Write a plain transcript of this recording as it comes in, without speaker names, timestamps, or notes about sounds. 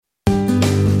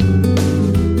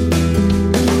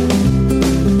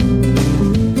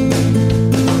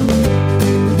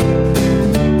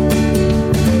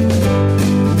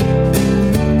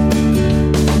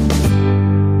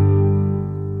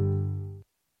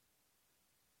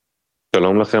Hello,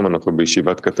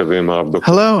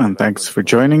 and thanks for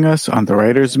joining us on the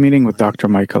Writers' Meeting with Dr.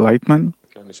 Michael Laitman.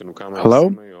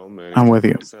 Hello, I'm with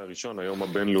you.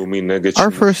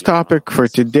 Our first topic for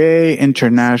today,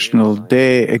 International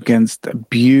Day Against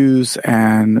Abuse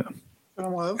and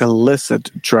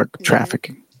Illicit Drug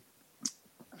Trafficking.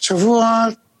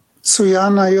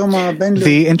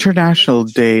 The International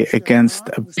Day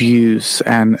Against Abuse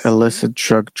and Illicit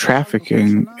Drug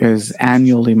Trafficking is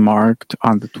annually marked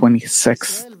on the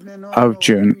 26th of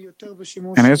June.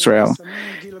 In Israel,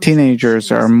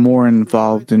 teenagers are more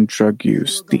involved in drug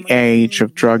use. The age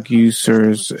of drug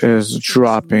users is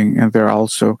dropping, and there are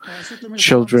also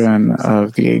children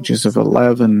of the ages of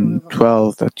 11,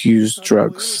 12 that use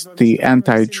drugs. The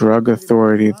Anti-Drug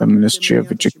Authority, the Ministry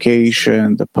of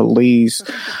Education, the police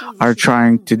are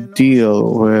trying to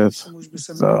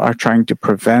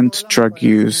prevent drug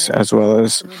use, as well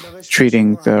as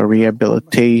treating the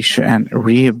rehabilitation and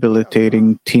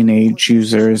rehabilitating teenage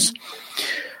users.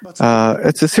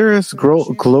 It's a serious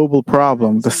global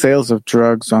problem. The sales of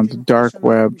drugs on the dark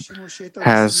web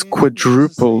has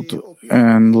quadrupled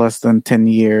in less than 10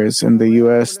 years. In the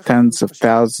U.S., tens of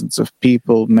thousands of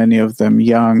people, many of them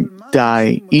young,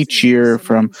 die each year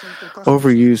from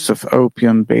overuse of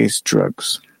opium-based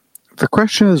drugs. The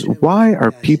question is, why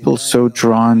are people so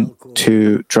drawn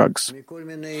to drugs?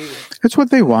 It's what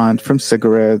they want from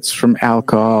cigarettes, from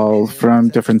alcohol, from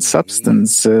different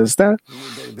substances that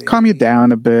calm you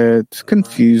down a bit,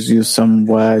 confuse you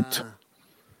somewhat,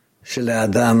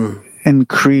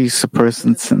 increase a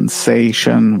person's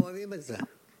sensation.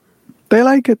 They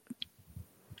like it.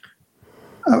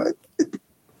 I'm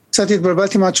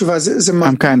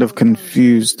kind of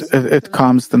confused. It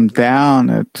calms them down.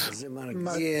 It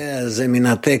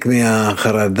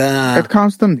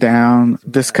calms them down,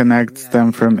 disconnects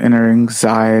them from inner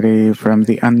anxiety, from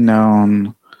the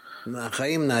unknown,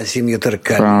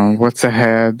 from what's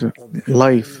ahead.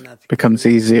 Life becomes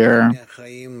easier.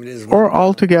 Or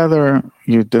altogether,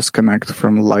 you disconnect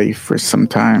from life for some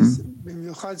time.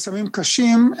 So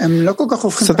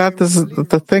that is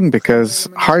the thing, because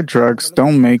hard drugs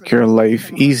don't make your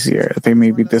life easier. They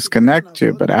maybe disconnect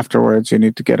you, but afterwards you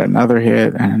need to get another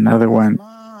hit and another one.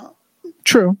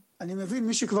 True. I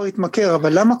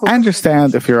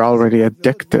understand if you're already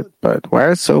addicted, but why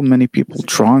are so many people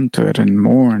drawn to it and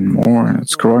more, and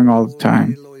it's growing all the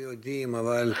time?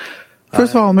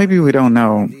 First of all, maybe we don't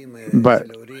know, but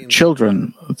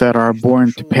children that are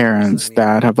born to parents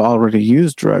that have already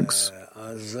used drugs,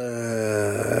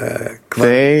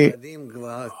 they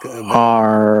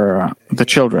are the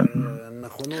children.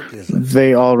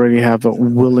 They already have a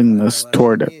willingness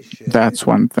toward it. That's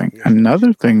one thing.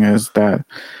 Another thing is that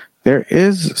there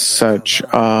is such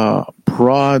a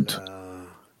broad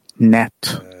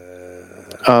net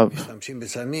of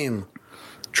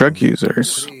drug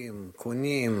users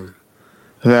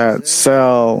that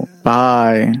sell,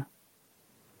 buy,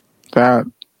 that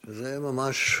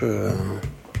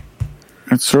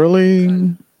it's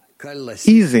really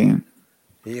easy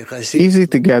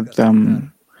to get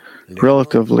them,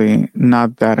 relatively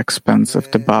not that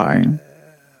expensive to buy,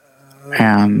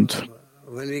 and to,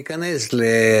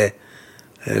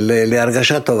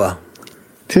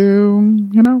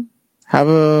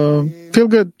 feel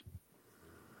good.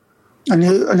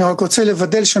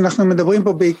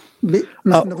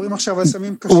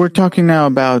 We're talking now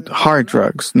about hard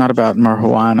drugs, not about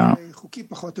marijuana,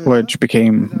 which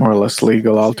became more or less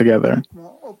legal altogether.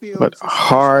 But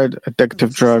hard,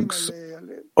 addictive drugs,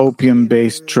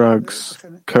 opium-based drugs,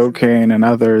 cocaine and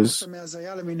others,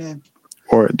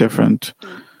 or different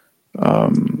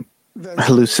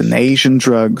hallucination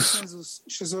drugs.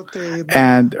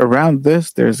 And around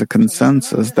this, there's a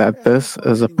consensus that this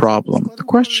is a problem. The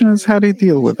question is, how do you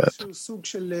deal with it?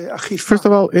 First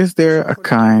of all, is there a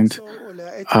kind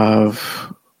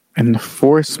of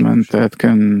enforcement that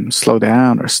can slow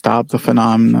down or stop the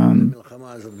phenomenon?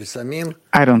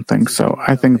 I don't think so.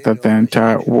 I think that the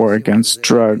entire war against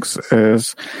drugs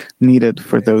is needed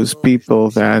for those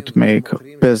people that make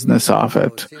business off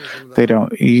it. They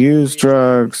don't use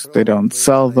drugs, they don't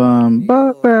sell them,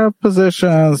 but they have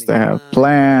positions, they have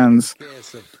plans,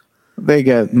 they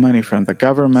get money from the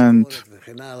government,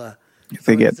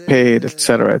 they get paid,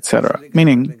 etc., etc.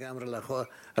 Meaning,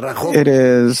 it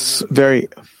is very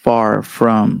far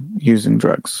from using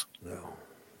drugs.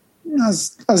 If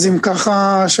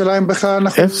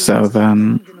so,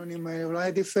 then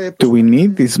do we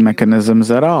need these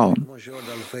mechanisms at all?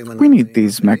 We need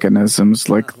these mechanisms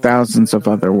like thousands of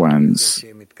other ones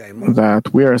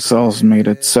that we ourselves made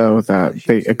it so that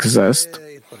they exist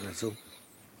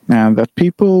and that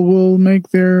people will make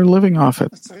their living off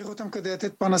it.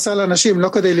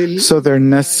 So they're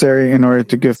necessary in order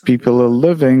to give people a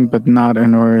living, but not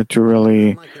in order to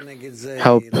really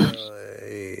help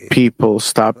people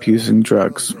stop using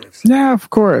drugs. Yeah, of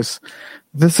course.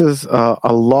 This is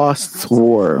a lost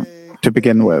war to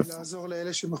begin with.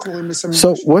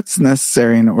 So what's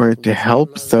necessary in order to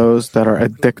help those that are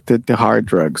addicted to hard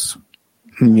drugs?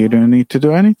 You don't need to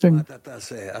do anything.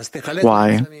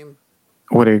 Why?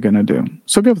 What are you going to do?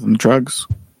 So give them drugs.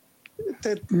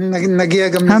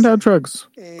 Hand out drugs.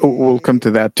 We'll come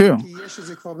to that too,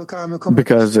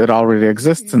 because it already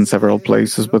exists in several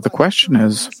places. But the question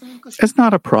is, it's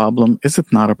not a problem. Is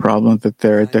it not a problem that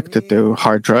they're addicted to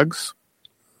hard drugs?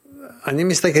 I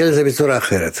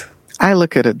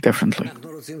look at it differently.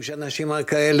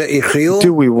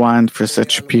 Do we want for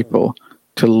such people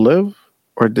to live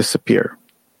or disappear?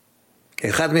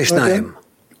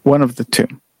 One of the two.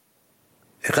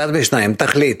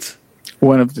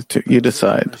 One of the two. You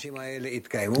decide.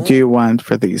 Do you want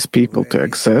for these people to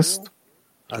exist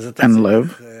and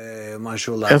live?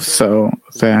 If so,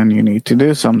 then you need to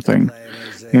do something.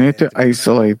 You need to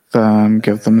isolate them,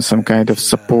 give them some kind of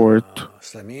support,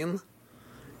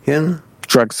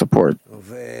 drug support.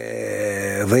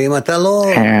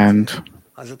 And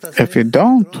if you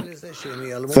don't,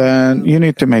 then you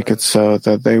need to make it so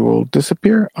that they will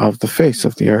disappear off the face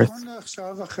of the earth.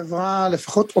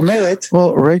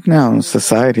 Well, right now,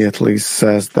 society at least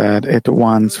says that it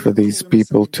wants for these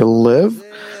people to live,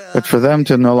 but for them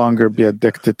to no longer be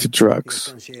addicted to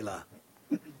drugs.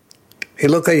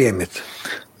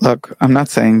 Look, I'm not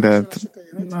saying that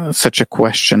such a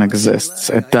question exists.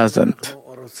 It doesn't.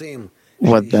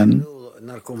 What then?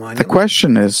 The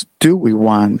question is, do we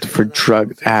want for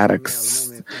drug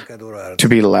addicts to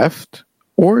be left,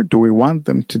 or do we want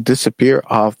them to disappear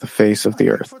off the face of the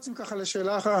earth?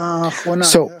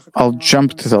 So I'll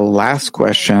jump to the last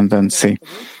question and then see.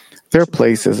 There are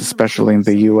places, especially in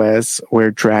the U.S.,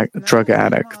 where drug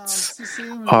addicts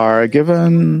are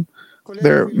given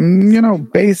their,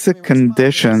 basic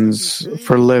conditions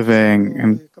for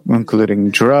living,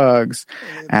 including drugs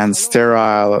and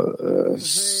sterile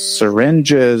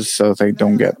syringes so they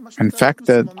don't get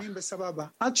infected.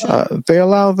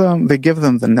 They give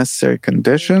them the necessary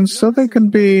conditions so they can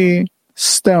be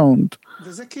stoned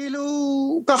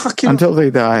until they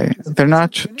die. They're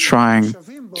not trying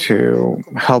to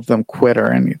help them quit or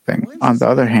anything. On the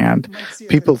other hand,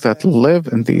 people that live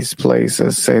in these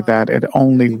places say that it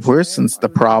only worsens the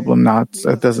problem,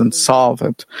 it doesn't solve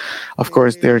it. Of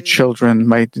course, their children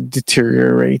might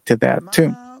deteriorate to that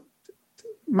too.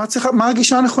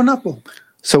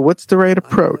 So what's the right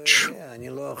approach?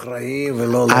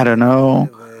 I don't know.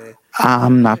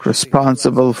 I'm not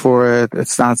responsible for it.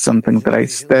 It's not something that I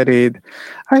studied.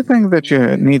 I think that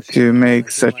you need to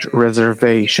make such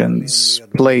reservations,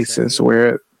 places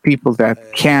where people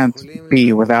that can't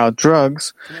be without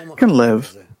drugs can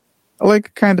live, like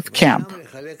a kind of camp. And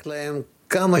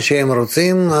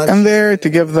there to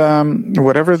give them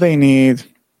whatever they need,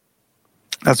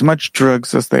 as much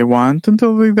drugs as they want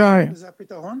until they die.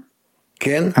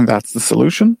 And that's the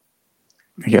solution?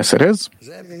 Yes, it is.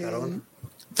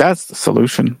 That's the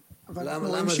solution.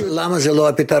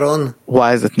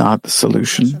 Why is it not the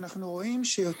solution?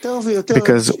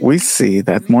 Because we see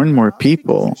that more and more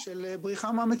people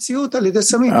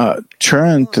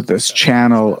turn to this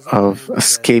channel of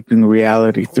escaping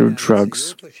reality through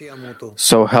drugs.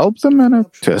 So help them in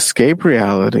it to escape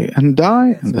reality and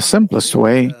die in the simplest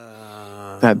way,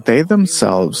 that they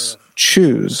themselves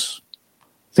choose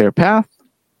their path.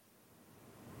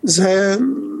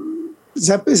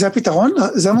 That's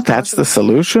the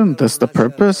solution? That's the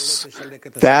purpose?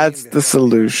 That's the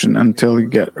solution until you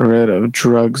get rid of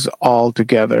drugs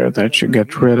altogether, that you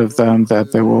get rid of them,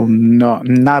 that they will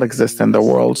not exist in the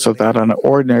world, so that an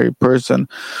ordinary person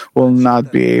will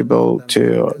not be able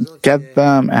to get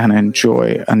them and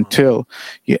enjoy until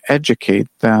you educate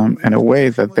them in a way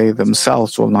that they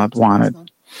themselves will not want it.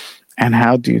 And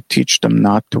how do you teach them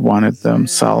not to want it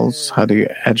themselves? How do you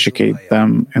educate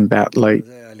them in that light?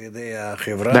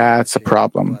 That's a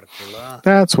problem.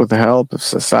 That's with the help of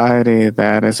society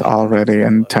that it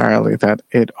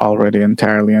already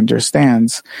entirely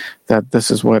understands that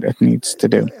this is what it needs to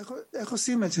do.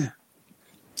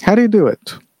 How do you do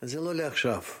it?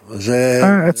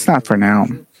 It's not for now.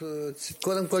 It's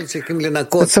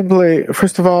simply,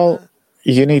 first of all,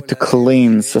 you need to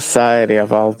clean society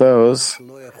of all those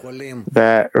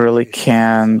that really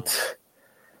can't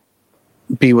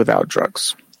be without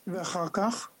drugs.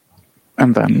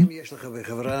 And then, if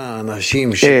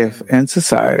in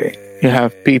society you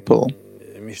have people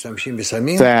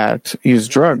that use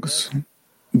drugs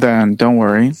then don't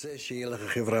worry.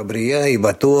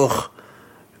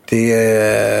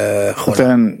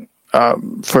 Then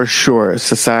for sure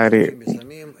society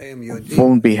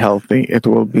won't be healthy. It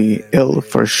will be ill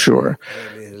for sure.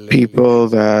 People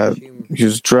that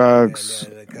use drugs,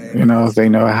 they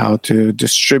know how to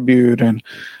distribute and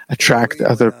attract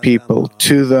other people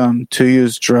to them to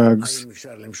use drugs.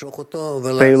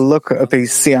 They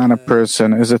see on a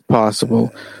person, is it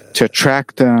possible to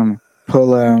attract them,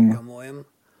 pull him,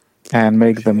 and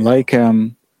make them like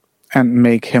him, and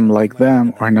make him like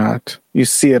them or not? You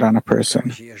see it on a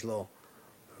person.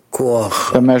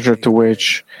 The measure to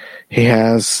which he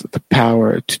has the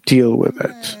power to deal with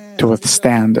it, to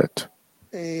withstand it.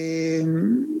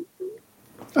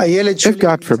 If,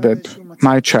 God forbid,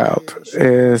 my child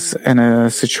is in a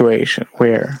situation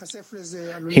where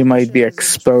he might be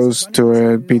exposed to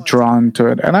it, be drawn to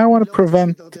it, and I want to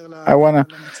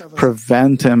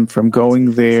prevent him from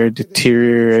going there,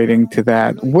 deteriorating to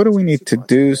that, what do we need to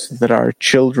do so that our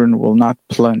children will not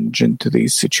plunge into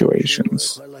these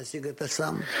situations,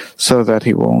 so that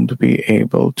he won't be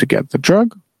able to get the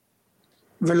drug?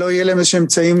 And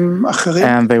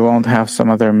they won't have some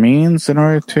other means in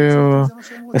order to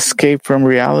escape from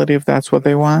reality if that's what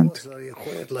they want?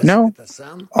 No,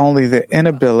 only the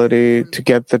inability to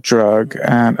get the drug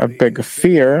and a big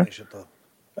fear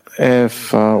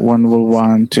if one will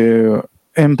want to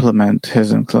implement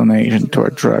his inclination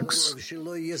toward drugs,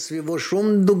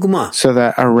 so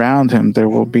that around him there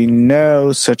will be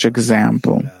no such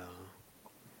example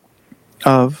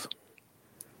of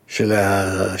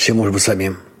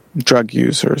drug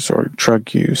users or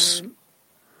drug use.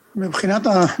 In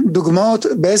the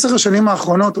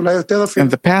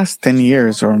past 10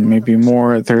 years or maybe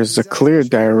more, there's a clear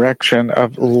direction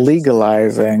of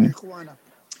legalizing,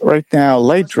 right now,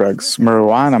 light drugs,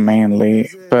 marijuana mainly,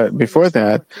 but before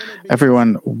that,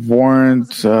 everyone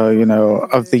warned,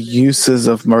 of the uses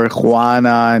of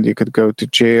marijuana, and you could go to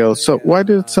jail. So why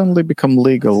did it suddenly become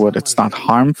legal? What, it's not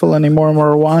harmful anymore,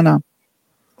 marijuana?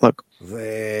 Look,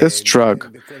 this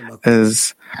drug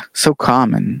is so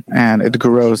common and it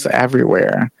grows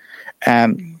everywhere.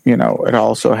 And, it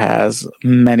also has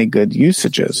many good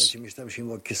usages,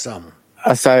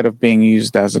 aside of being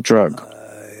used as a drug.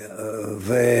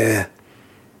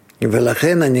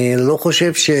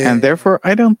 And therefore,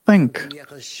 I don't think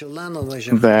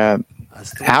that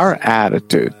our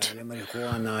attitude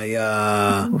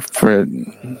for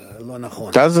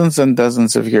dozens and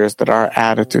dozens of years, that our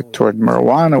attitude toward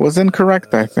marijuana was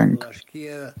incorrect, I think.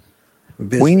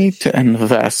 We need to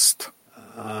invest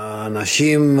in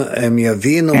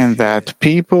that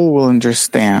people will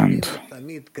understand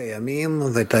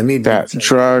that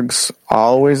drugs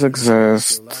always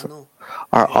exist,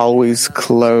 are always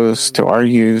close to our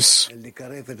use,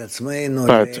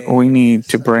 but we need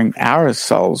to bring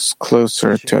ourselves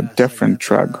closer to a different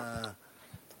drug,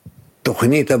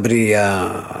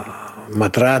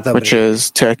 which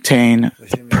is to attain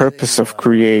the purpose of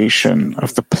creation,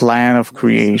 of the plan of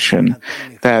creation,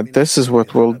 that this is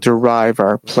what will derive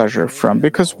our pleasure from.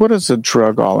 Because what is a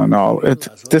drug all in all? It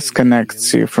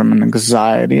disconnects you from an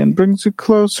anxiety and brings you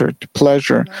closer to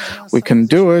pleasure. We can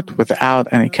do it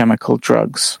without any chemical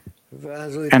drugs.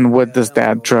 And what does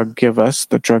that drug give us,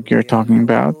 the drug you're talking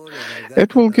about?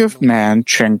 It will give man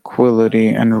tranquility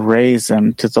and raise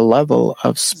him to the level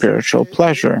of spiritual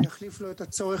pleasure.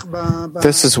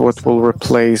 This is what will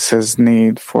replace his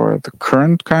need for the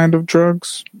current kind of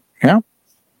drugs. Yeah?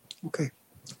 Okay.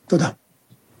 Toda.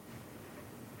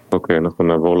 Okay,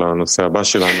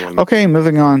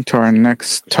 moving on to our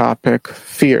next topic,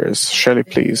 fears. Shelley,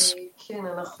 please.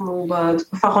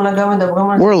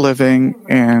 We're living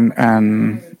in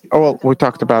we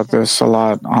talked about this a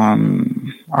lot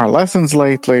on our lessons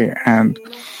lately, and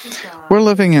we're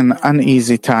living in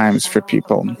uneasy times for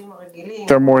people.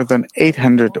 There are more than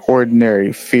 800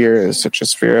 ordinary fears, such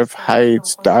as fear of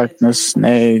heights, darkness,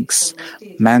 snakes,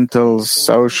 mental,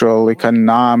 social,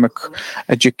 economic,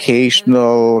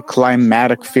 educational,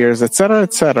 climatic fears, etc.,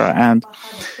 etc. And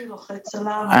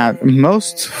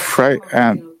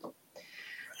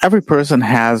every person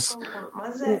has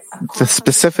the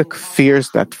specific fears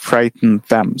that frighten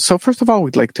them. So first of all,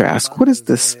 we'd like to ask, what is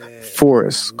this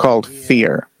force called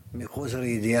fear?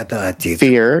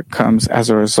 Fear comes as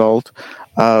a result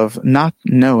of not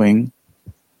knowing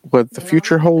what the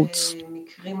future holds.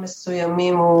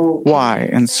 Why,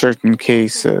 in certain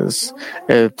cases,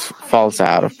 it falls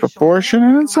out of proportion,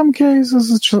 and in some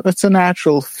cases, it's a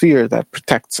natural fear that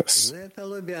protects us. It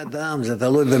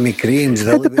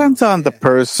depends on the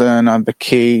person, on the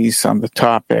case, on the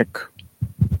topic.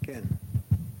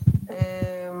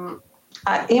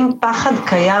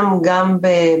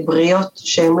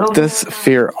 This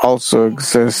fear also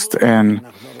exists in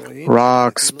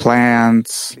rocks,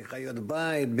 plants.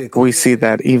 We see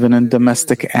that even in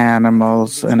domestic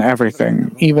animals and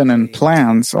everything, even in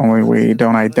plants, only we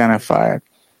don't identify it.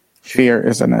 Fear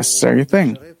is a necessary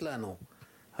thing.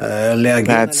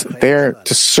 That's there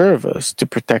to serve us, to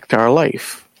protect our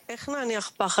life.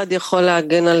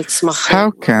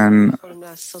 How can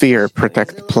fear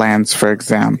protect plants, for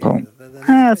example?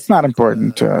 It's not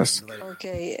important to us.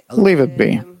 Leave it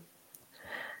be.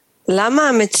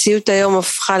 Why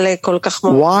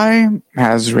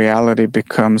has reality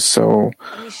become so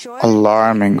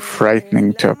alarming,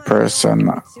 frightening to a person?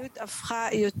 Why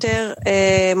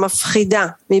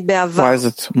is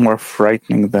it more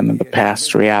frightening than in the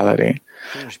past reality?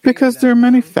 Because there are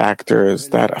many factors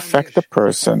that affect a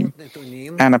person,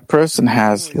 and a person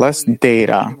has less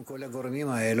data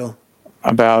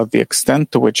about the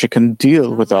extent to which he can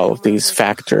deal with all of these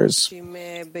factors.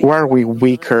 Why are we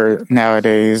weaker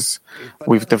nowadays?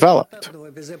 We've developed.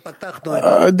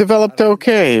 Developed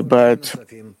okay, but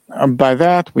by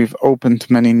that we've opened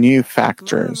many new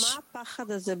factors.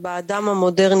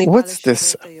 What's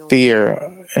this fear?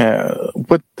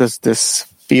 What does this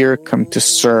fear come to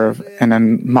serve in a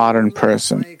modern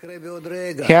person?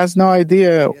 He has no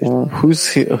idea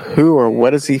who or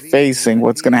what is he facing,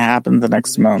 what's going to happen the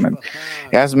next moment.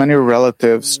 He has many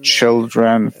relatives,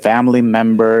 children, family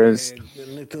members,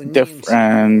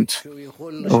 different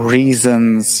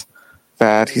reasons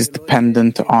that he's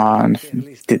dependent on,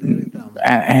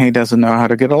 and he doesn't know how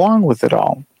to get along with it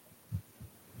all.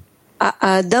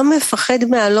 A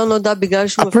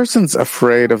person's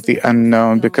afraid of the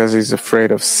unknown because he's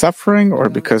afraid of suffering or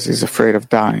because he's afraid of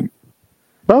dying.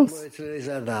 Both.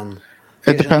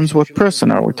 It depends what person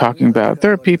are we talking about.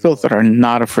 There are people that are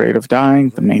not afraid of dying.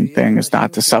 The main thing is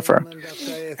not to suffer.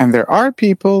 And there are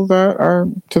people that are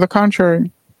to the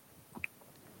contrary.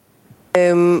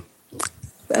 On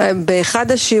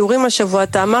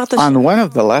one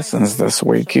of the lessons this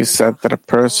week, you said that a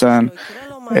person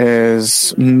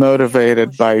is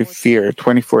motivated by fear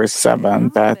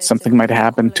 24/7, that something might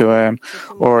happen to him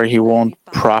or he won't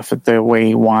profit the way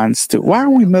he wants to. Why are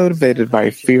we motivated by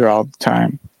fear all the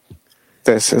time?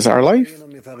 This is our life.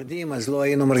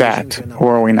 That,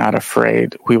 were we not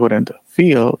afraid, we wouldn't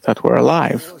feel that we're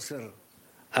alive.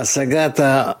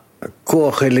 The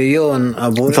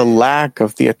lack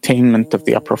of the attainment of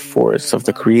the upper force of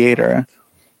the Creator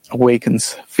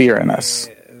awakens fear in us.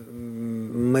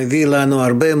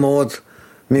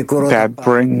 That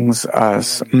brings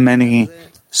us many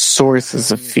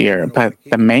sources of fear, but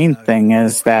the main thing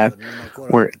is that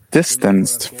we're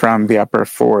distanced from the upper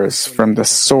force, from the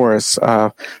source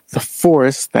of the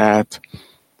force that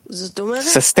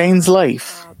sustains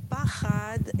life.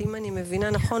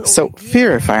 So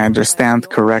fear, if I understand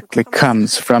correctly,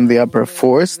 comes from the upper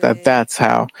force, that's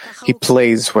how he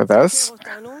plays with us.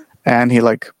 And he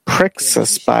pricks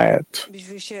us by it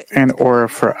in order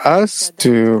for us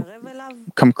to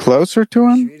come closer to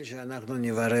him,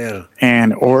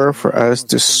 in order for us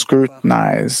to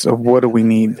scrutinize what do we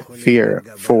need fear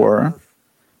for,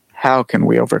 how can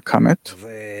we overcome it,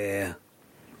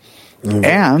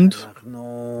 and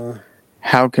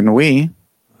how can we,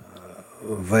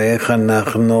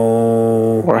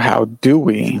 or how do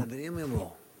we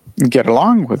get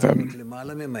along with him?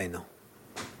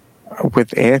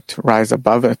 With it, rise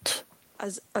above it.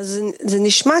 It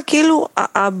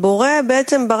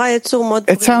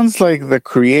sounds like the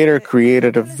Creator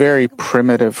created a very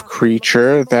primitive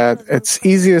creature, that it's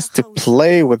easiest to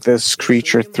play with this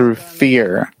creature through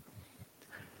fear.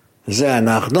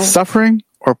 Suffering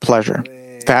or pleasure.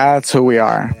 That's who we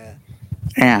are.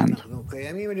 And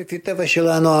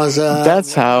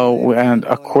that's how, and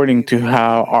according to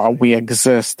how we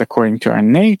exist, according to our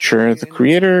nature, the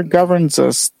Creator governs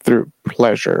us through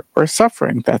pleasure or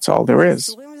suffering. That's all there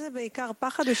is.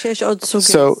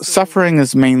 So suffering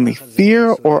is mainly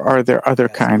fear, or are there other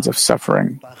kinds of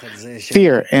suffering?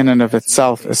 Fear in and of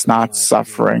itself is not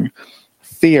suffering.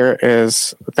 Fear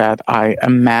is that I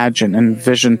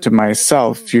envision to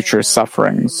myself future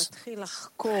sufferings.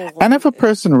 And if a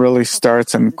person really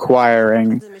starts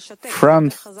inquiring from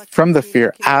the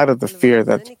fear, out of the fear,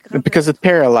 that because it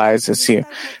paralyzes you,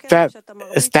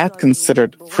 is that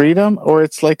considered freedom, or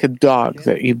it's like a dog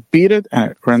that you beat it and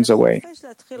it runs away?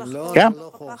 Yeah,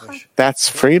 that's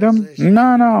freedom?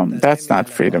 No, that's not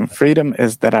freedom. Freedom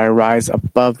is that I rise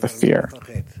above the fear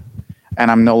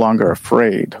and I'm no longer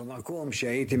afraid.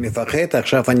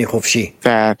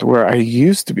 That where I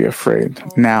used to be afraid,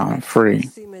 now I'm free.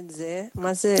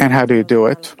 And how do you do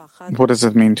it? What does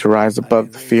it mean to rise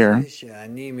above the fear?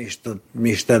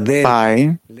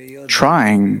 By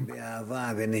trying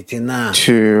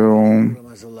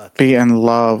to be in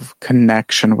love,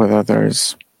 connection with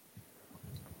others.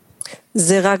 And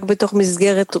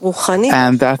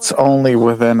that's only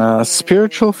within a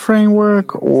spiritual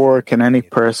framework, or can any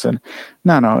person?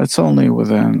 No, it's only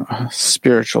within a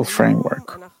spiritual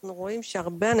framework.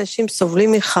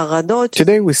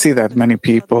 Today we see that many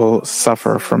people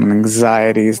suffer from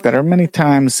anxieties that are many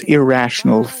times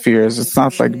irrational fears. It's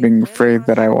not like being afraid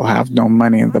that I will have no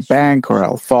money in the bank or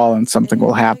I'll fall and something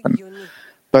will happen,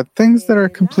 but things that are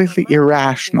completely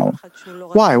irrational.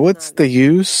 Why? What's the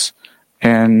use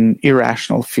in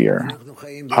irrational fear?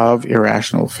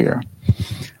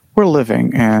 We're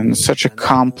living in such a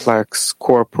complex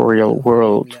corporeal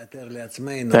world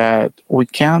that we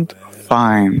can't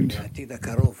find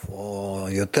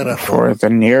for the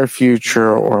near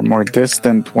future or more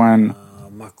distant one,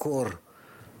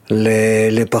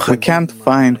 we can't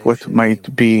find what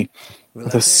might be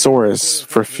the source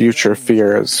for future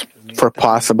fears, for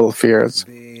possible fears.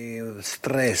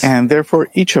 And therefore,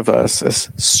 each of us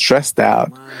is stressed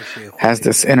out, has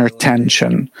this inner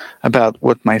tension about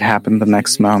what might happen the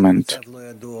next moment,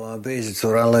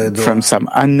 from some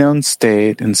unknown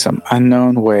state, in some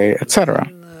unknown way, etc.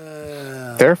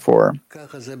 Therefore,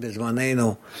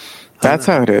 that's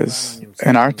how it is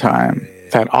in our time,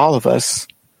 that all of us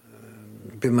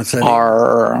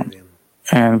are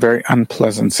in very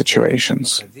unpleasant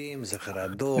situations.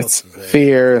 It's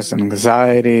fears,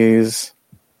 anxieties,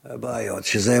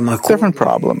 different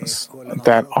problems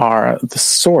that are the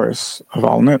source of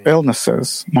all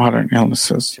illnesses, modern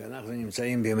illnesses,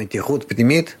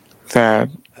 that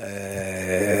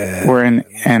we're in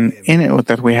it,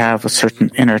 that we have a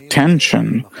certain inner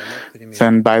tension,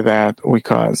 then by that we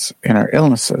cause inner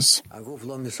illnesses.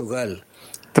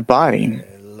 The body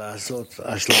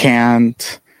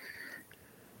can't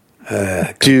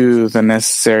do the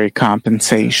necessary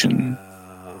compensation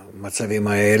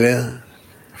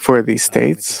for these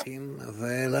states,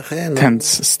 tense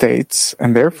states,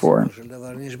 and therefore,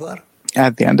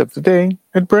 at the end of the day,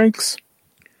 it breaks.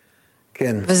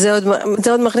 And that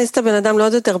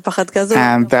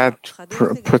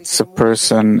puts a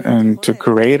person into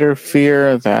greater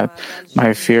fear, that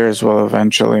my fears will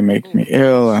eventually make me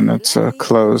ill, and it's a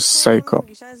closed cycle.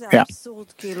 Yeah.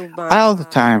 I all the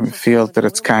time feel that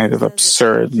it's kind of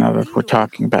absurd now that we're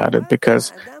talking about it,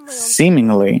 because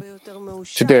seemingly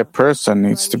today a person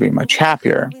needs to be much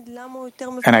happier.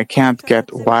 And I can't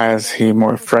get, why is he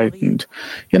more frightened?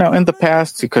 In the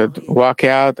past, you could walk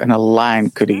out and a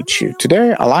lion could eat you.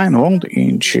 Today, a lion won't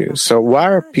eat you. So why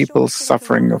are people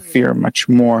suffering of fear much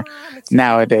more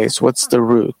nowadays? What's the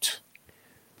root?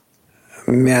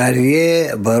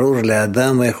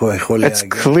 It's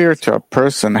clear to a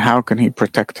person, how can he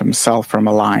protect himself from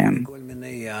a lion?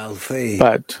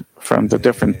 But from the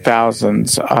different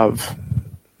thousands of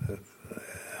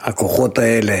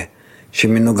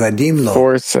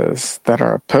forces that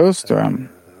are opposed to him,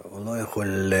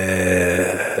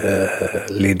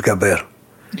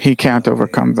 he can't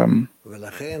overcome them.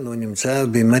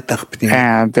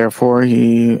 And therefore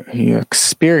he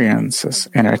experiences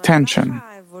inner tension.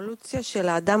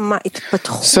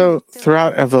 So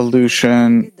throughout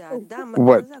evolution,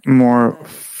 what more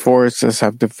forces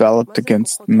have developed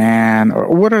against man, or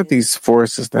what are these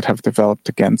forces that have developed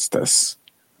against us?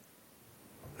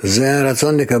 It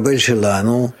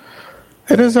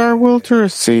is our will to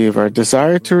receive, our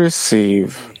desire to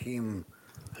receive,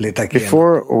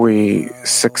 before we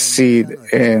succeed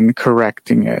in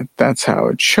correcting it. That's how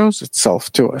it shows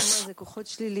itself to us.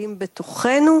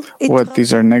 What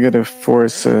these are negative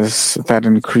forces that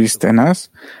increased in us?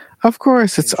 Of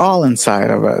course, it's all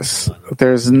inside of us.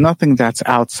 There's nothing that's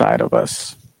outside of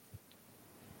us.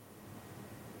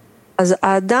 So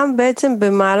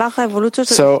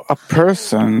a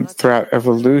person, throughout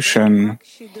evolution,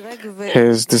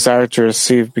 his desire to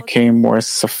receive became more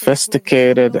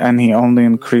sophisticated, and he only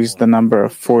increased the number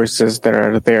of forces that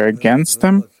are there against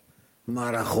him.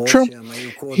 True.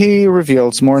 He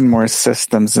reveals more and more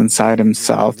systems inside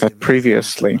himself that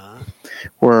previously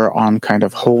were on kind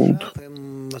of hold.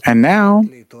 And now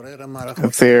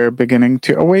they're beginning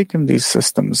to awaken these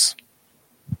systems.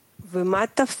 And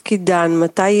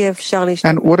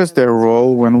what is their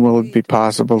role? When will it be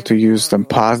possible to use them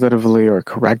positively or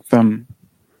correct them?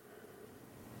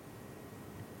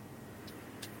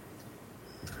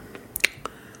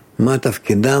 What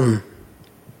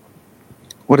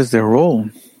is their role?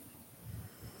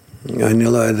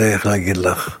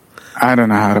 I don't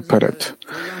know how to put it.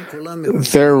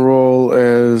 Their role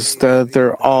is is that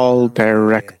they're all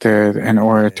directed in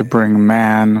order to bring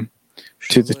man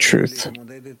to the truth,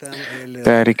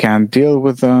 that he can deal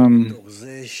with them,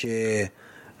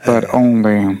 but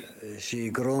only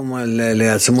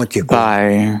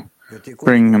by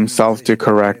bringing himself to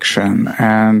correction.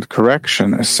 And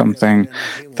correction is something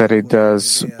that he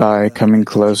does by coming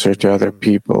closer to other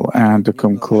people. And to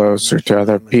come closer to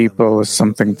other people is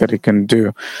something that he can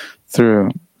do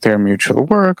through their mutual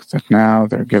work, that now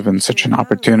they're given such an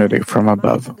opportunity from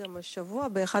above.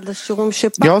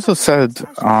 You also said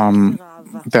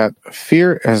that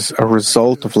fear is a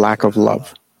result of lack of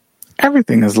love.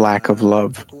 Everything is lack of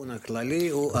love,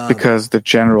 because the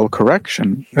general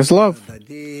correction is love,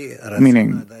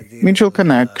 meaning mutual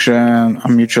connection, a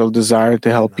mutual desire to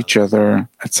help each other,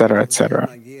 etc., etc.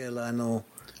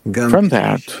 From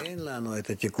that,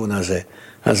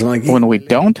 when we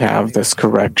don't have this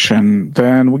correction,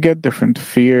 then we get different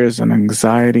fears and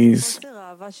anxieties.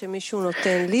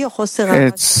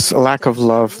 It's a lack of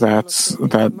love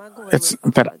that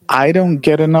I don't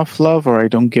get enough love or I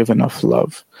don't give enough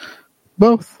love.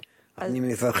 Both.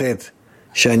 I'm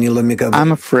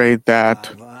afraid that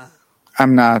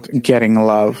I'm not getting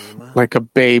love, like a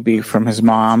baby from his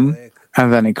mom,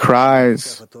 and then he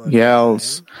cries,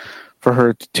 yells for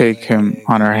her to take him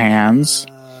on her hands,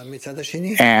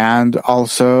 and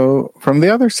also from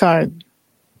the other side.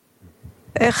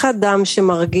 A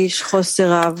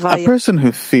person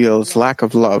who feels lack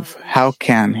of love, how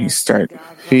can he start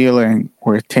feeling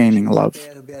or attaining love?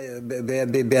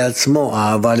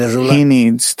 He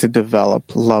needs to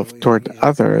develop love toward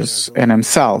others and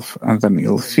himself, and then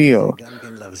he'll feel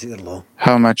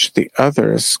how much the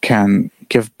others can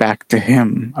give back to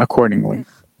him accordingly.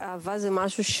 Love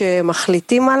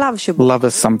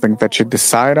is something that you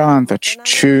decide on, that you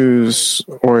choose,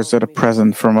 or is it a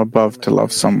present from above to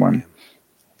love someone?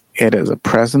 It is a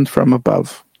present from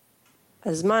above.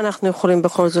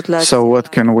 So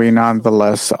what can we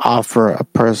nonetheless offer a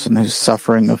person who's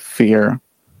suffering of fear?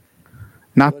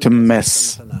 Not to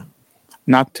miss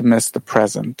the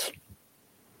present.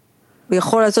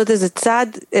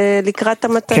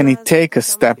 Can he take a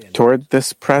step toward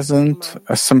this present,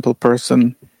 a simple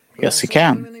person? Yes, he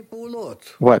can.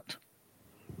 What?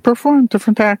 Perform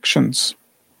different actions.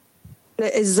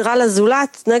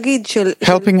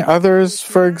 Helping others,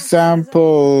 for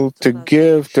example, to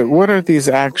give, what are these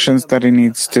actions that he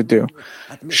needs to do?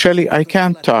 Shelly, I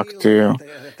can't talk to you.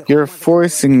 You're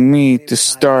forcing me to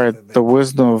start the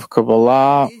wisdom of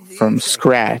Kabbalah from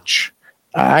scratch.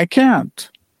 I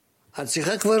can't.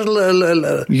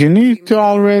 You need to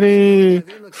already,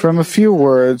 from a few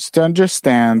words, to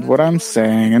understand what I'm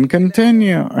saying and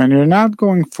continue. And you're not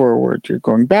going forward, you're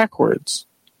going backwards.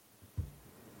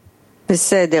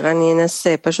 Okay,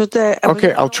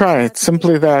 I'll try. It's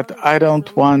simply that I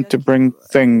don't want to bring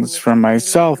things from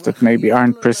myself that maybe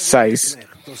aren't precise.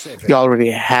 You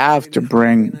already have to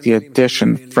bring the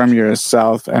addition from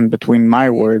yourself, and between my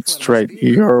words to write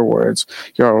your words.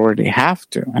 You already have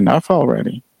to. Enough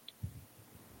already.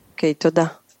 Okay,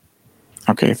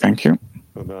 thank you.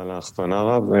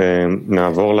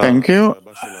 Thank you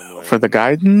for the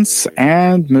guidance,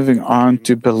 and moving on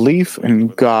to belief in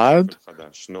God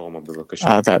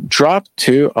that dropped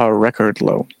to a record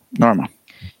low. Norma.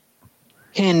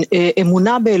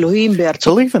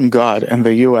 Belief in God in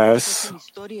the U.S.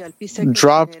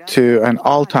 dropped to an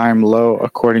all-time low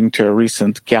according to a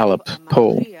recent Gallup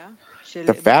poll.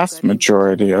 The vast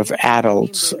majority of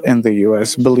adults in the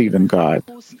U.S. believe in God,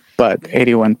 but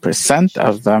 81%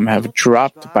 of them have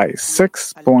dropped by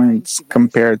 6 points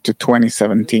compared to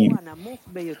 2017.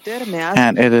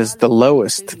 And it is the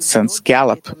lowest since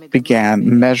Gallup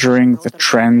began measuring the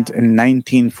trend in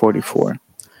 1944.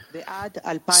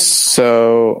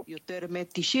 So,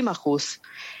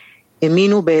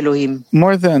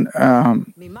 more than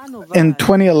in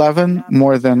 2011,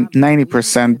 more than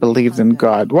 90% believed in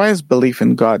God. Why is belief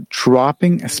in God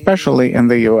dropping, especially in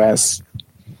the U.S.?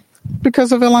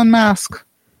 Because of Elon Musk.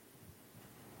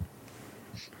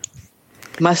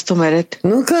 What do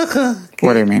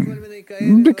you mean?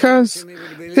 Because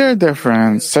there are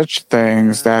different such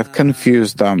things that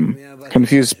confuse them,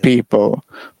 confuse people,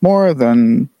 more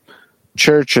than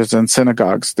churches and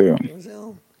synagogues do.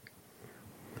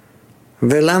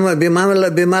 To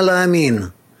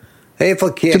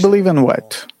believe in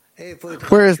what?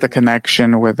 Where is the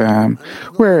connection with them?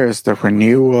 Where is the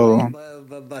renewal?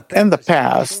 In the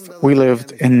past, we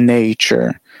lived in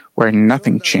nature where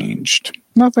nothing changed.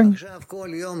 Nothing.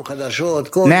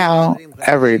 Now,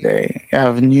 every day, you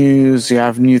have news, you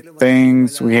have new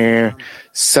things, we hear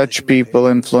such people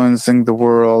influencing the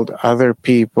world, other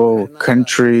people,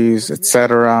 countries,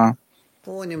 etc.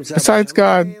 Besides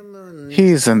God,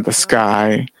 He's in the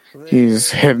sky,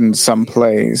 He's hidden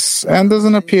someplace, and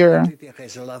doesn't appear.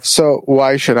 So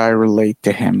why should I relate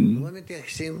to Him?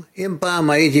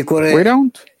 We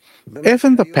don't. If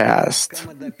in the past,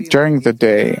 during the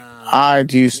day,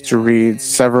 I'd used to read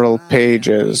several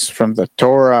pages from the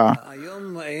Torah,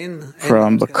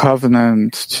 from the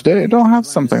covenant, today I don't have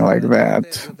something like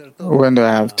that. When do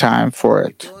I have time for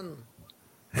it?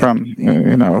 From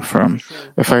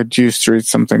if I used to read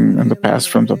something in the past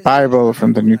from the Bible,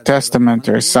 from the New Testament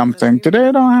or something, today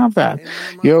I don't have that.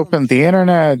 You open the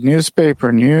internet,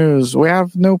 newspaper, news, we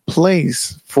have no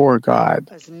place for God.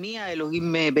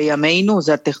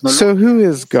 So who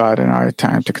is God in our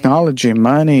time? Technology,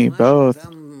 money, both.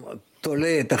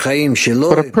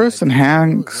 But a person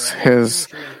hangs his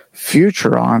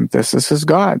future on, this is his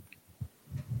God.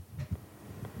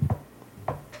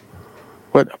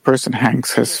 What a person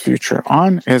hangs his future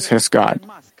on is his God.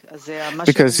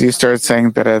 Because you start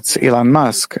saying that it's Elon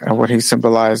Musk, and what he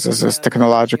symbolizes is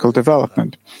technological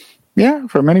development. Yeah,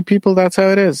 for many people that's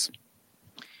how it is.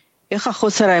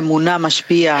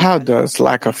 How does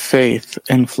lack of faith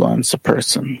influence a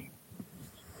person?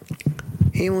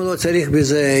 If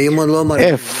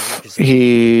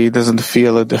he doesn't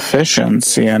feel a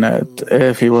deficiency in it,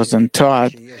 if he wasn't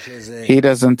taught, he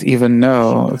doesn't even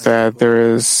know that there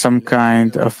is some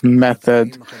kind of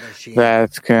method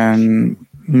that can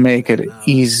make it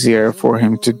easier for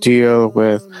him to deal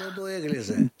with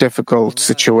difficult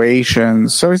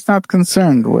situations, so he's not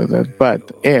concerned with it.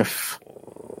 But if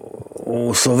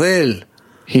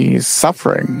he's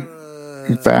suffering,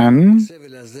 then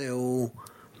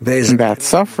that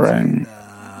suffering,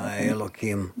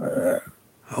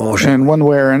 in one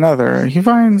way or another, he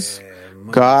finds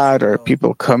God, or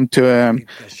people come to him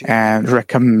and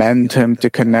recommend him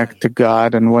to connect to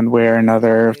God in one way or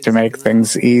another to make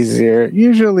things easier.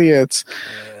 Usually it's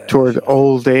toward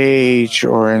old age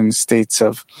or in states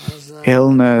of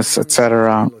illness,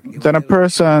 etc. Then a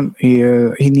person,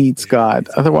 he needs God.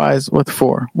 Otherwise, what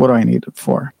for? What do I need it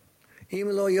for?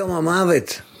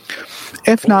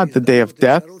 If not the day of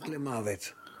death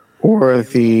or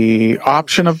the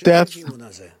option of death,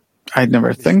 I'd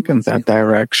never think in that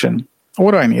direction.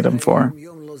 What do I need him for?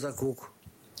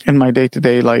 In my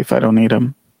day-to-day life, I don't need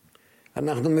him.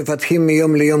 From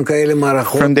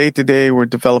day to day, we're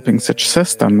developing such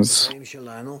systems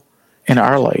in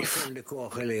our life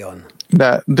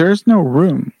that there's no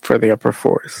room for the upper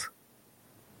force.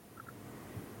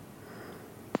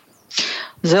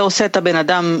 That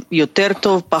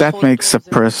makes a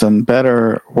person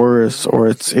better, worse, or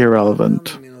it's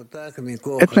irrelevant.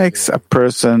 It makes a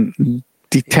person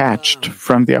detached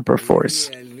from the upper force.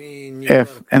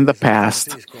 If in the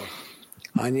past,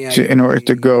 in order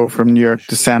to go from New York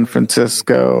to San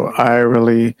Francisco, I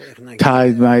really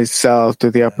tied myself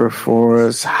to the upper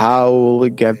force, how will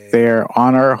we get there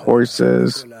on our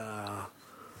horses?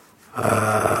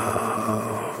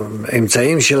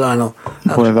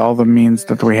 With all the means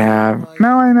that we have.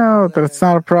 Now I know that it's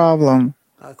not a problem.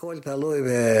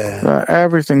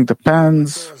 Everything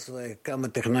depends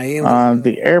on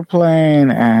the airplane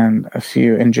and a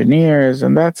few engineers,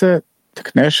 and that's it.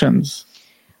 Technicians.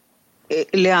 To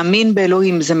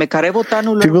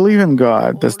believe in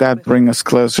God, does that bring us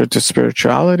closer to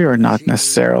spirituality or not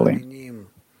necessarily?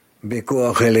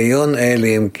 People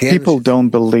don't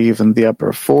believe in the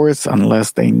upper force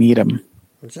unless they need him.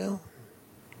 So,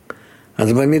 to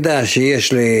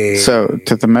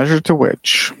the measure to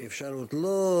which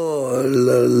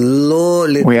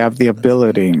we have the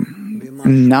ability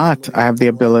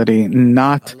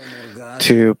not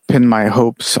to pin my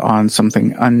hopes on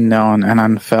something unknown and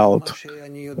unfelt,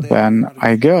 then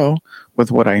I go with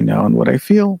what I know and what I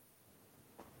feel.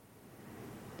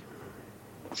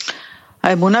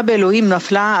 Faith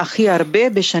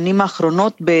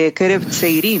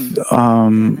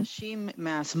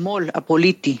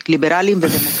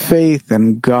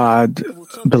in God,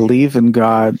 belief in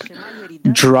God,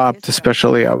 dropped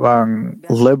especially among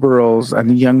liberals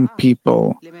and young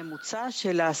people.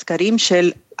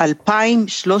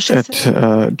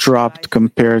 It dropped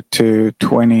compared to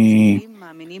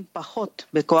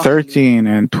 2013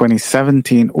 and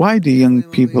 2017. Why do young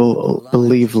people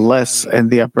believe less in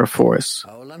the upper force?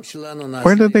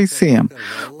 Where do they see him?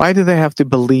 Why do they have to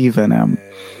believe in him?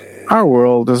 Our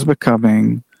world is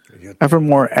becoming ever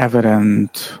more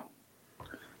evident,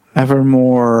 ever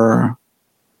more.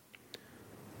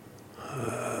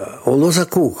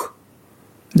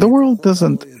 The world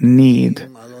doesn't need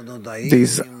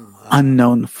these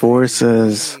unknown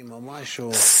forces,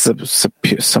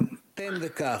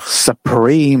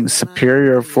 supreme,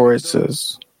 superior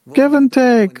forces. Give and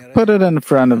take. Put it in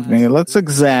front of me. Let's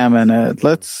examine it.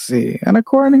 Let's see. And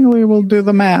accordingly, we'll do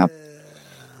the math.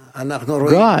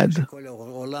 God.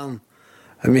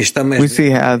 We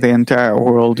see how the entire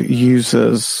world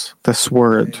uses this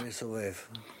word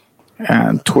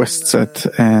and twists it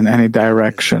in any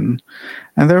direction.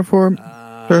 And therefore,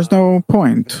 there's no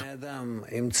point.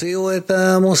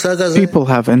 People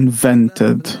have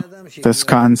invented this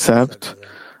concept,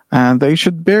 and they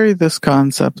should bury this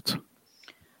concept.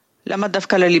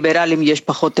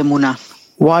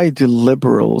 Why do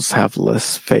liberals have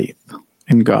less faith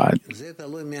in God?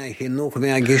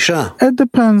 It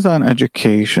depends on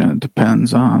education. It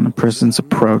depends on a person's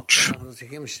approach.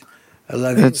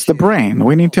 It's the brain.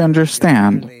 We need to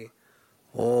understand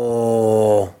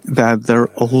that the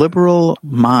liberal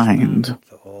mind,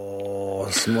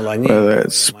 whether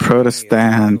it's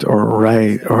Protestant or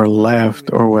right or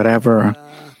left or whatever,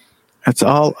 it's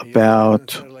all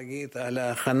about,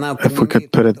 if we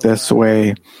could put it this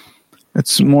way,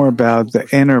 it's more about the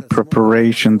inner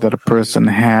preparation that a person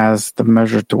has, the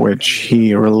measure to which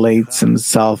he relates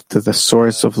himself to the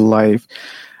source of life,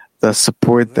 the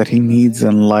support that he needs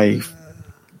in life.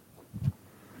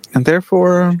 And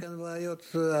therefore,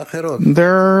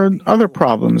 there are other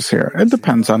problems here. It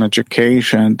depends on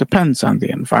education, depends on the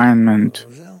environment.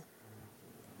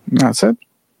 That's it.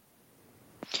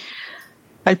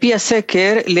 על פי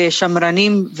הסקר,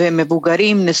 לשמרנים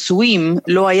ומבוגרים נשואים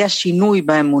לא היה שינוי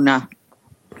באמונה.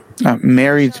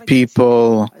 Married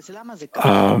people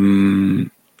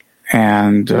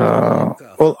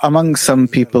among some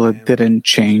people it didn't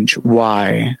change.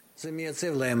 Why?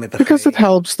 Because it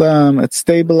helps them, it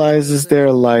stabilizes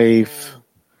their life.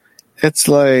 It's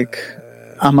like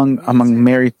among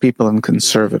married people and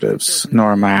conservatives,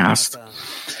 Norma asked.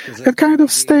 It kind of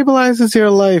stabilizes your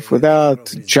life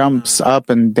without jumps up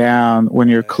and down when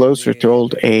you're closer to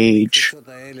old age.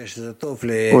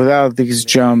 Without these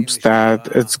jumps that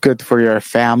it's good for your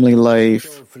family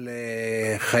life.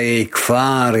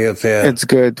 It's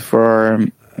good for,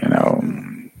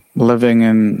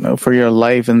 living for your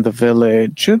life in the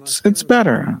village. It's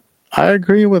better. I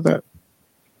agree with it.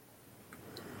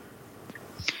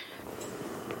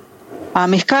 The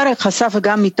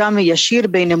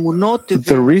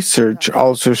research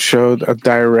also showed a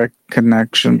direct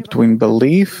connection between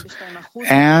belief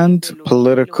and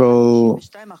political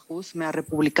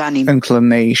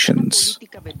inclinations.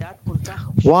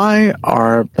 Why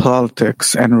are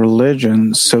politics and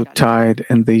religion so tied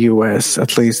in the U.S.?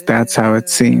 At least that's how it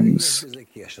seems.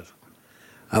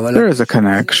 There is a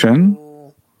connection,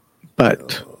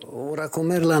 but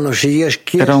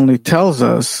it only tells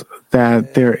us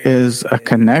that there is a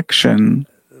connection,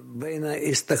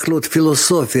 that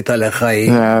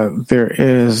there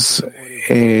is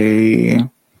a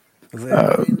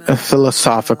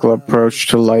philosophical approach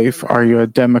to life. Are you a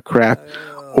Democrat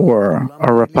or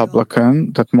a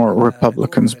Republican? That more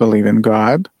Republicans believe in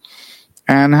God.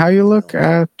 And how you look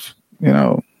at,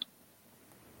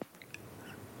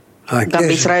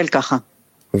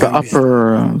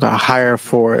 the higher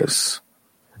force.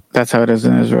 That's how it is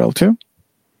in Israel too.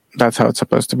 That's how it's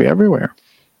supposed to be everywhere.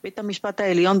 The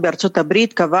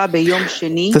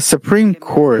Supreme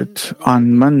Court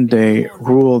on Monday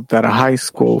ruled that a high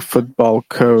school football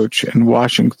coach in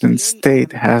Washington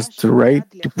State has the right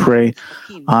to pray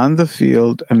on the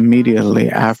field immediately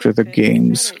after the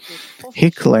games. He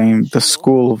claimed the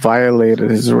school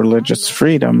violated his religious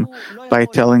freedom by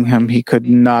telling him he could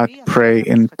not pray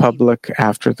in public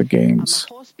after the games.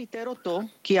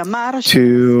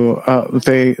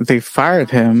 They fired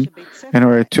him in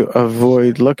order to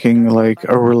avoid looking like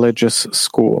a religious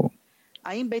school.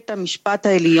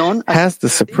 Has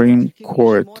the Supreme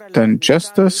Court done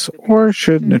justice, or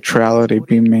should neutrality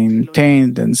be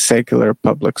maintained in secular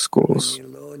public schools?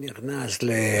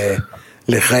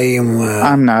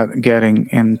 I'm not getting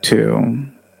into,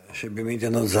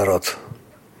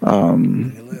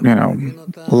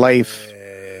 life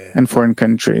in foreign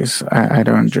countries. I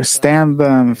don't understand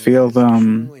them, feel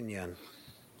them.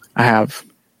 I have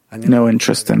no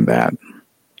interest in that.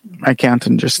 I can't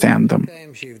understand them.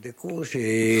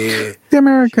 The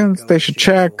Americans, they should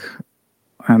check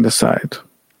and decide.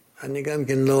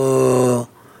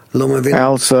 I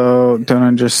also don't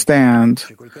understand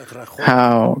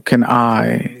how can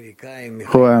I,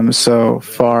 who am so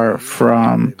far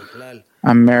from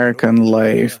American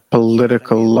life,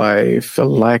 political life,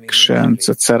 elections,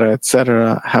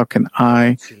 etc., how can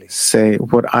I say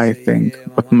what I think,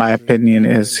 what my opinion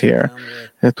is here?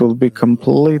 It will be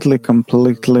completely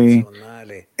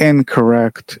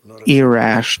incorrect,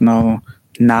 irrational,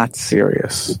 not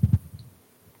serious.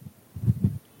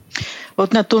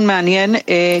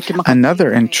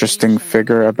 Another interesting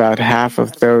figure: about half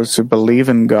of those who believe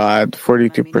in God,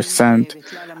 42%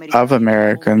 of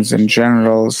Americans in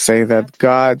general, say that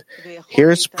God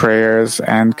hears prayers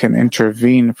and can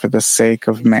intervene for the sake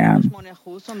of man.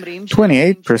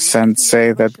 28%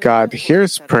 say that God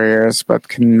hears prayers but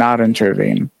cannot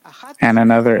intervene. And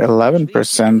another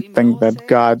 11% think that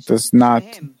God does not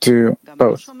do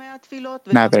both,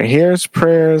 neither hears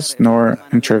prayers nor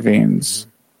intervenes.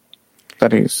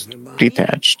 That he's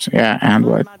detached. Yeah, and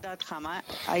what?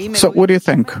 So what do you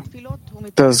think?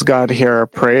 Does God hear our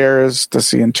prayers?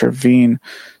 Does he intervene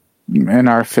in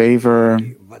our favor?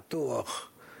 I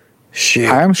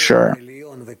am sure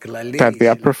that the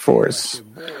upper force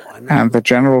and the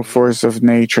general force of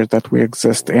nature that we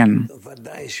exist in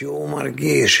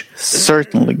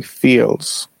certainly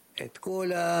feels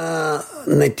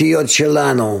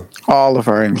all of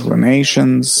our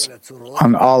inclinations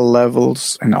on all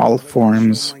levels, in all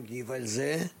forms,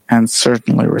 and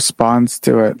certainly responds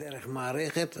to it,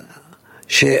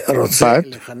 but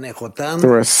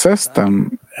through a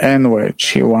system in which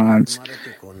he wants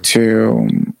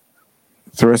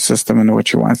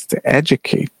to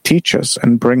educate, teach us,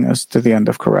 and bring us to the end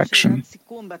of correction.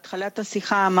 In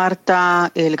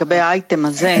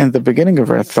the beginning of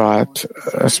our thought,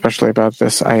 especially about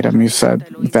this item, you said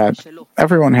that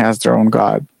everyone has their own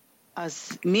God.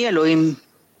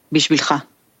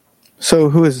 So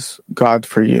who is God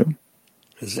for you?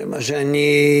 It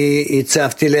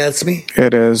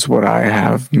is what I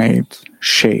have made,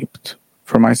 shaped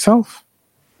for myself.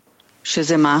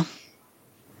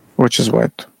 Which is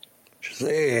what?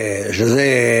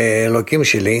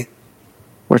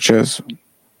 Which is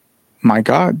my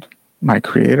God, my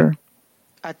Creator.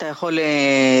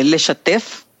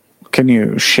 Can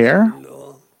you share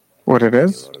what it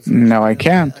is? No, I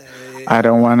can't. I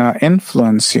don't want to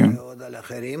influence you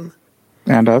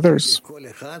and others.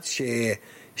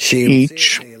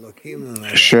 Each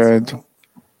should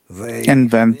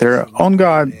invent their own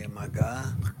God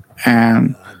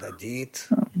and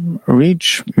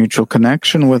reach mutual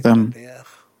connection with them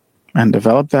and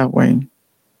develop that way.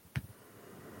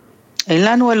 We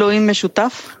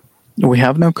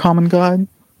have no common God.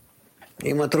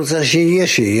 If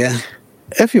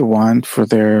you want for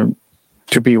there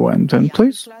to be one, then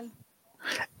please.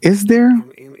 Is there?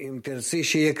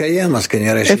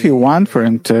 If you want for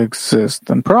him to exist,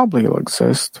 then probably he'll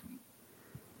exist.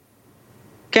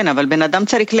 Yeah,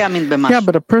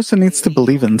 but a person needs to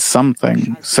believe in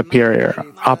something superior,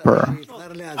 upper,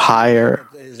 higher.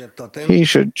 He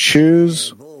should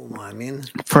choose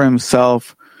for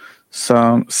himself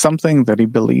something that he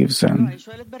believes in.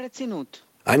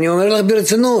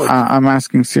 I'm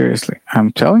asking seriously.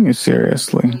 I'm telling you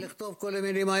seriously.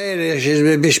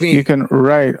 You can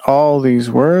write all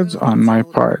these words on my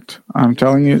part. I'm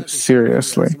telling you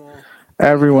seriously.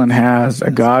 Everyone has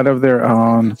a God of their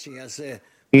own.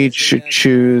 Each should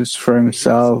choose for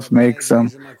himself, make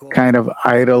some kind of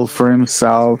idol for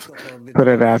himself, put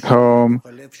it at home.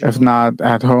 If not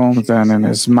at home, then in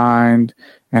his mind,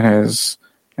 in his.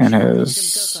 We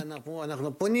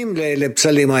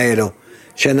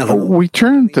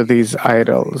turn to these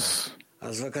idols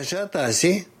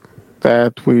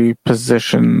that we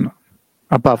position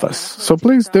above us. So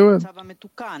please do it.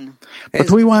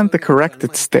 But we want the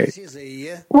corrected state.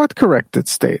 What corrected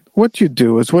state? What you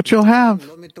do is what you'll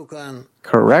have.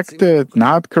 Corrected,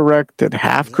 not corrected,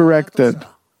 half corrected.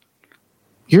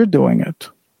 You're doing it.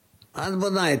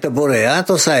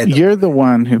 You're the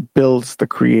one who builds the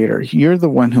Creator. You're the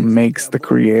one who makes the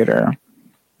Creator.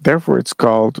 Therefore, it's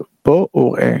called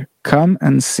Bo'ore, come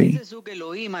and see.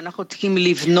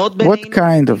 What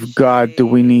kind of God do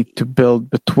we need to build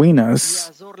between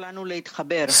us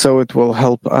so it will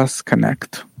help us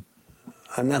connect?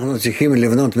 We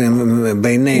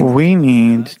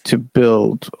need to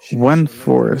build one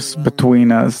force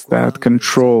between us that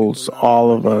controls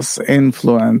all of us,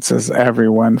 influences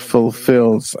everyone,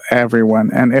 fulfills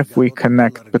everyone. And if we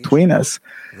connect between us,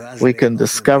 we can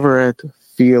discover it,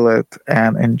 feel it,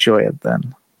 and enjoy it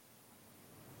then.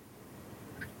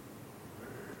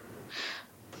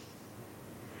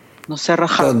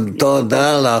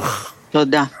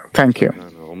 Thank you.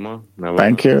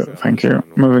 Thank you.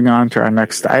 Moving on to our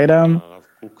next item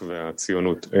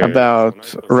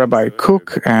about Rabbi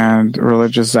Kook and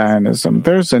religious Zionism.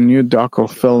 There's a new docu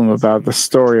film about the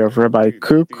story of Rabbi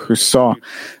Kook, who saw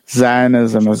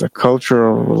Zionism as a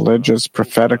cultural, religious,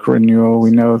 prophetic renewal.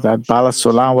 We know that Bala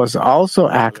Sulam was also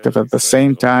active at the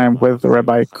same time with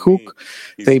Rabbi Kook.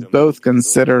 They both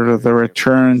considered the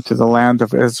return to the land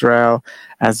of Israel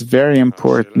as very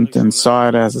important and saw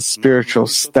it as a spiritual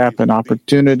step and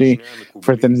opportunity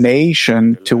for the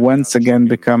nation to once again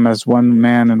become as one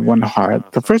man and one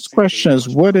heart. The first question is,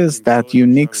 what is that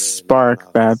unique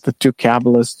spark that the two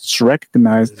Kabbalists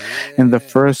recognized in the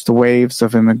first waves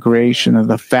of immigration of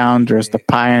the founders, the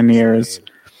pioneers?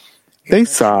 They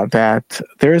saw that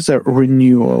there's a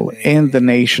renewal in the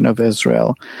nation of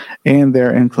Israel, in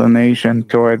their inclination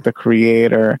toward the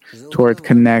Creator, toward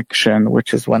connection,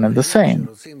 which is one and the same.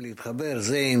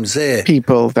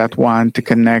 People that want to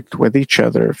connect with each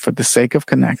other for the sake of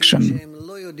connection.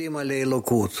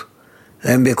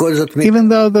 Even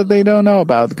though that they don't know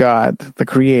about God, the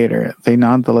Creator, they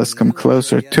nonetheless come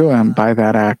closer to Him by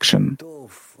that action.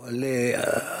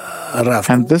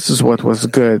 And this is what was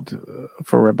good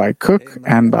for Rabbi Kook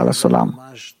and Baal HaSulam.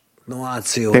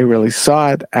 They really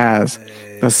saw it as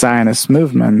the Zionist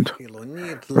movement,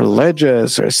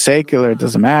 religious or secular,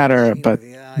 doesn't matter, but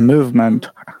movement,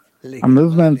 a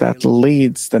movement that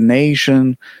leads the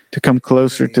nation to come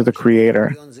closer to the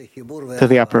Creator, to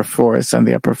the upper force, and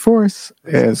the upper force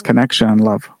is connection and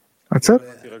love. That's it.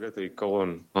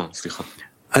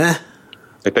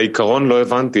 I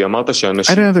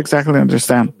didn't exactly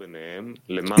understand.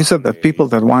 You said that people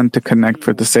that want to connect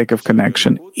for the sake of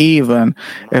connection, even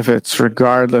if it's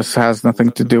regardless, has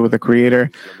nothing to do with the Creator,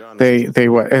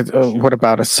 what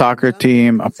about a soccer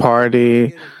team, a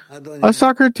party? A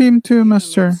soccer team too,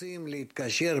 mister.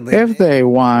 If they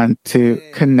want to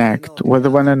connect with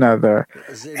one another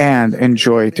and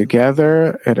enjoy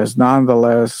together, it is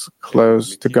nonetheless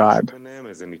close to God.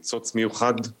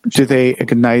 Do they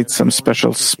ignite some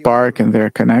special spark in their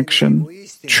connection?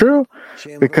 True,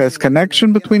 because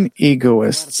connection between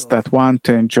egoists that want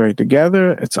to enjoy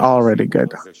together, it's already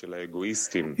good.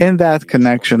 In that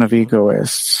connection of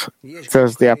egoists,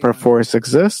 does the upper force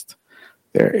exist?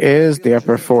 There is the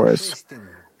upper force.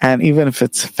 And even if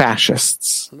it's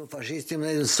fascists,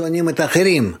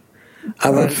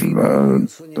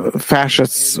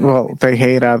 fascists, well, they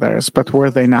hate others, but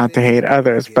were they not to hate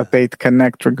others, but they'd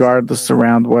connect regardless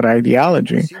around what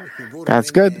ideology? That's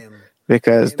good,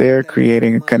 because they're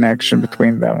creating a connection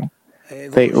between them.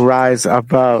 They rise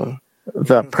above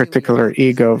the particular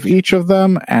ego of each of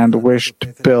them and wish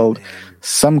to build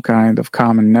some kind of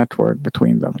common network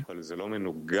between them. But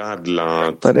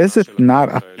is it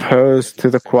not opposed to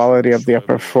the quality of the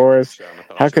upper force?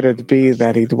 How could it be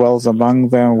that he dwells among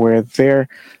them where their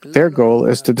goal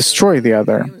is to destroy the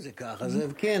other?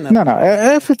 No.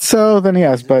 If it's so, then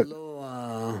yes, but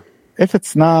if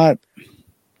it's not,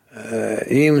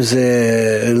 if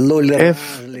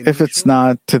it's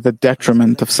not to the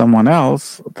detriment of someone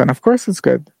else, then of course it's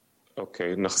good.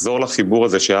 Going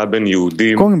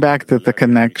back to the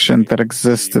connection that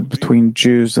existed between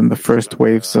Jews and the first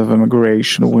waves of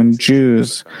immigration, when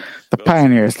Jews, the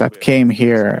pioneers that came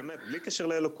here,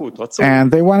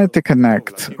 and they wanted to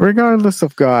connect, regardless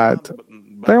of God,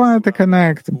 they wanted to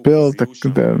connect, build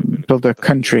a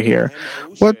country here.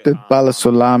 What did Baal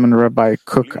HaSulam and Rabbi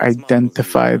Kook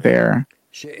identify there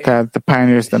that the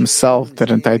pioneers themselves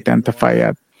didn't identify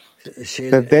yet?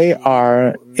 That they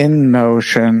are in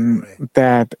notion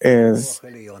that is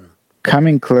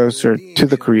coming closer to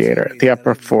the Creator, the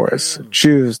upper force,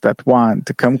 Jews that want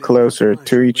to come closer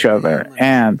to each other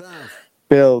and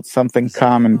build something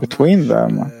common between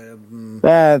them.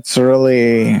 That's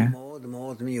really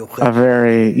a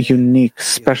very unique,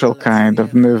 special kind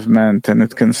of movement, and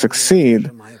it can succeed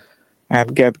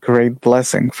and get great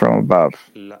blessing from above.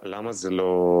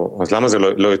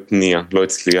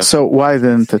 So why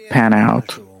didn't it pan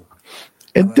out?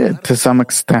 It did to some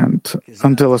extent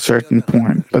until a certain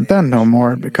point, but then no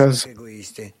more, because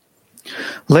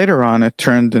later on it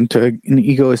turned into an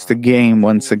egoistic game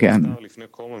once again.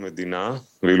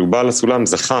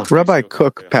 Rabbi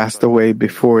Kook passed away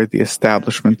before the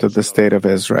establishment of the State of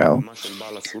Israel.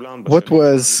 What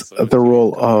was the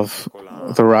role of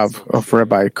the Rav of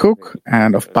Rabbi Kook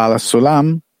and of Baal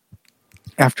HaSulam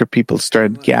after people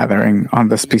started gathering on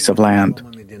this piece of land?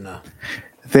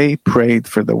 They prayed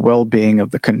for the well-being of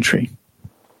the country.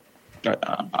 Was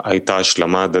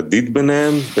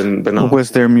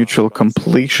there mutual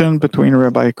completion between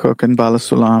Rabbi Kook and Baal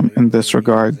HaSulam in this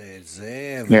regard?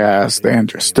 Yes, they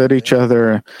understood each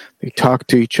other, they talked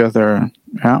to each other.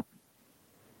 Yeah.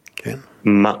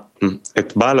 The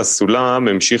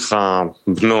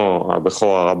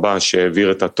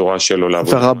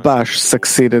Rabash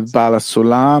succeeded Baal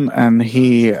HaSulam, and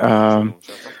he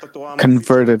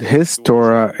converted his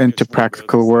Torah into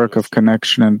practical work of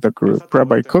connection in the group.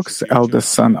 Rabbi Kook's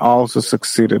eldest son also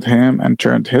succeeded him and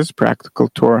turned his practical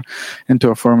Torah into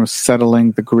a form of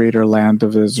settling the greater land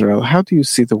of Israel. How do you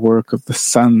see the work of the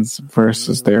sons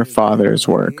versus their father's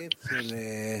work?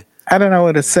 I don't know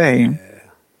what to say.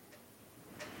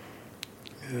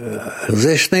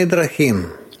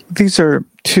 These are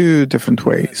two different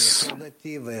ways.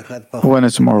 One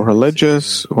is more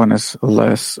religious, one is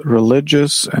less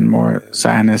religious and more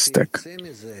Zionistic.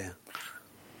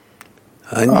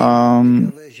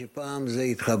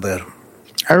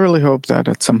 I really hope that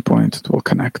at some point it will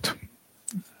connect.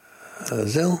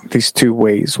 These two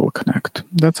ways will connect.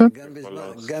 That's it.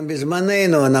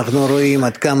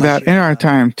 That in our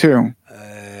time too,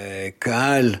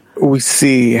 we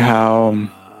see how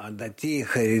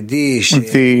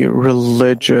the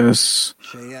religious,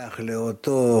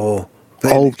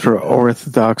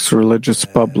 ultra-Orthodox religious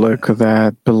public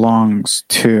that belongs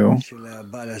to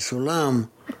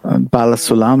Bala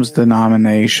Sulam's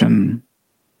denomination,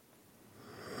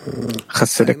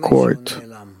 Hasidic court.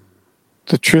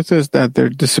 The truth is that they're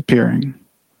disappearing.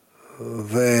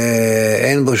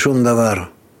 And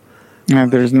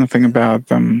there's nothing about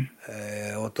them.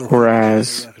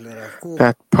 Whereas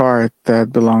that part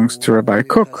that belongs to Rabbi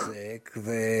Kook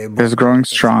is growing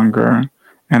stronger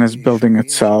and is building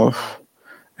itself,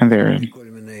 and their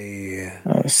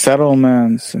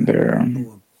settlements and their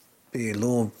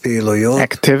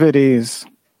activities.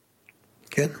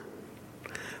 Yeah.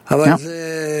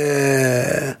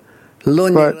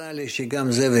 But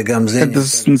it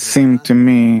doesn't seem to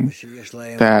me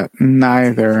that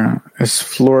neither is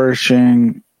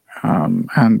flourishing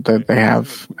and that they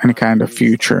have any kind of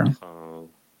future.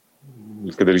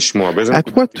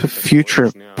 At what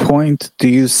future point do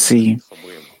you see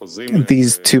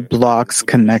these two blocks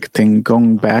connecting,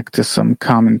 going back to some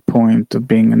common point of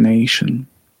being a nation?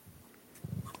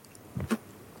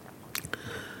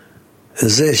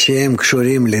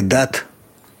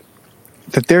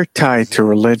 That they're tied to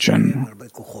religion,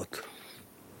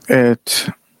 it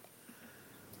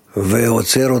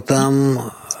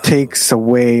takes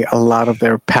away a lot of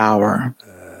their power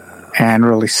and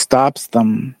really stops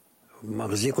them,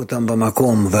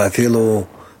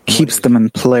 keeps them in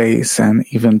place and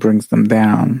even brings them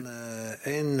down.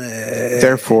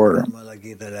 Therefore,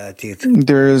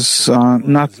 there's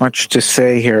not much to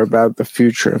say here about the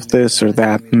future of this or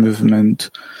that movement,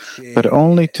 but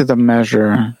only to the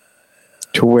measure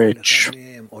to which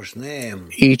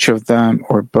each of them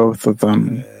or both of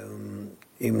them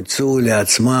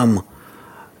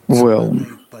will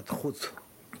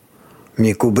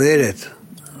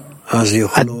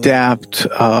adapt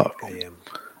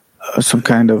some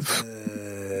kind of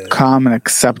common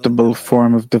acceptable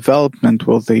form of development.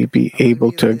 Will they be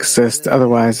able to exist?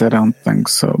 Otherwise, I don't think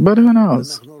so. But who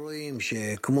knows? We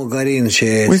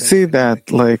see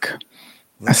that like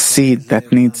a seed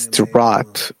that needs to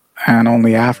rot, and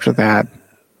only after that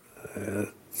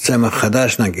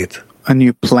a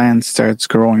new plant starts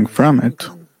growing from it.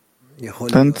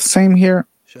 Then the same here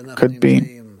could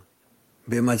be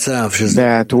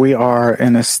that we are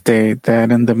in a state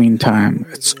that in the meantime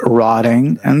it's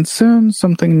rotting and soon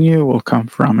something new will come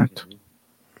from it.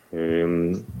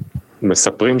 It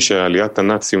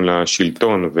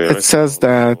says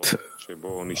that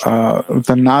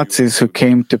the Nazis who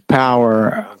came to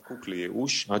power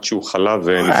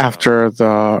after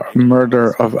the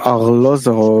murder of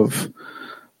Arlozorov,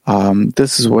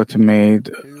 this is what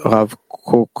made Rav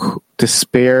Kook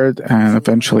despaired and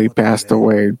eventually passed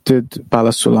away. Did Bala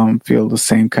Sulam feel the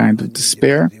same kind of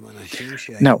despair?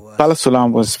 No, Bala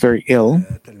Sulam was very ill.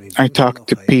 I talked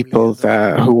to people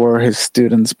who were his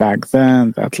students back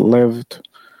then that lived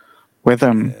with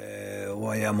him.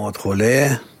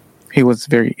 He was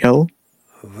very ill,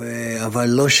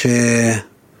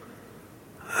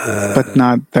 but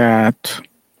not that.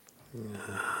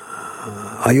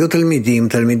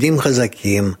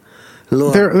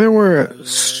 There were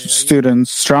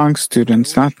students, strong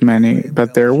students, not many,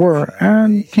 but there were,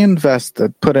 and he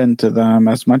invested, put into them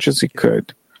as much as he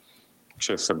could.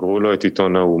 When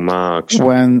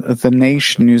the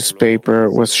Nation newspaper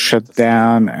was shut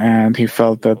down and he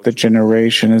felt that the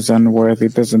generation is unworthy,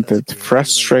 doesn't it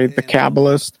frustrate the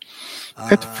Kabbalist?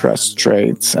 It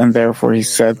frustrates, and therefore he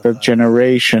said that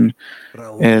generation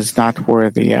is not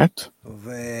worthy yet.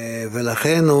 And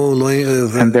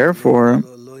therefore,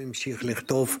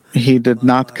 he did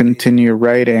not continue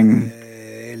writing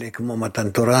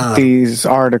these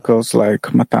articles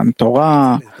like Matan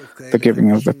Torah, the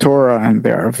giving of the Torah, and the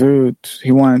Arvut.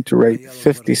 He wanted to write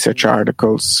 50 such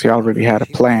articles. He already had a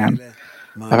plan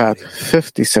about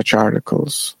 50 such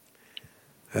articles.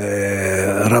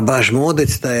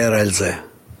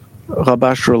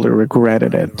 Rabash really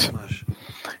regretted it.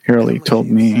 He really told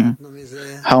me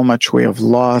how much we have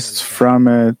lost from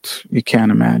it. You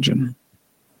can't imagine.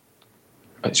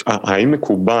 Can a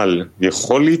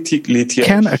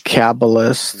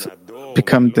Kabbalist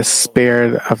become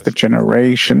despaired of the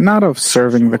generation, not of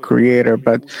serving the Creator,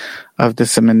 but of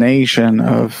dissemination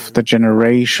of the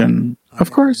generation?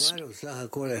 Of course.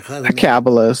 A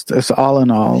Kabbalist is all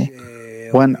in all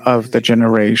one of the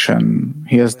generation.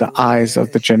 He has the eyes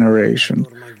of the generation,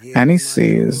 and he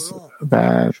sees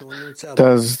that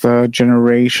does the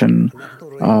generation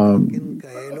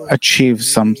achieve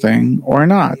something or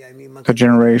not. The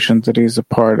generation that he's a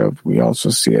part of, we also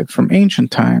see it from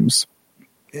ancient times,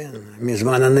 from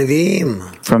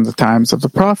the times of the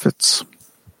prophets.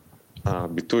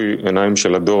 The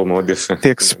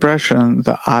expression,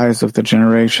 the eyes of the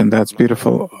generation, that's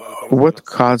beautiful. What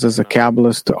causes a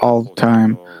Kabbalist to all the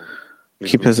time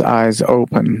keep his eyes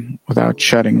open without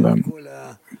shutting them?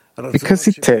 Because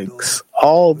he takes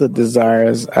all the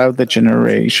desires of the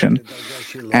generation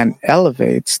and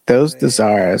elevates those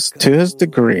desires to his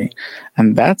degree,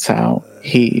 and that's how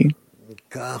he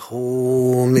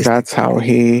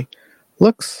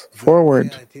looks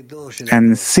forward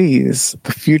and sees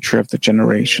the future of the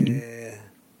generation.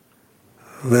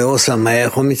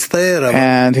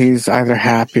 And he's either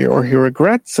happy or he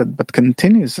regrets it, but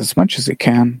continues as much as he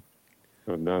can.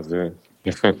 Do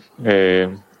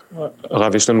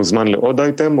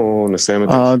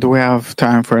we have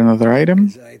time for another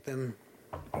item?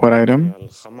 What item?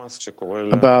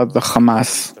 About the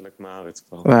Hamas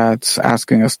that's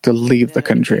asking us to leave the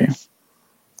country.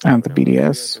 And the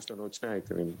BDS.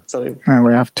 And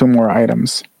we have two more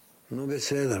items.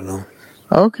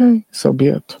 Okay, so be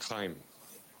it.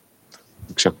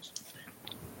 Okay.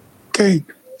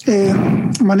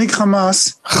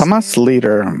 Hamas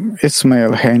leader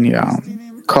Ismail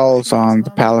Haniyeh calls on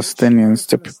the Palestinians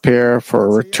to prepare for a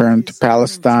return to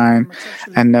Palestine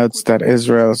and notes that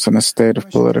Israel is in a state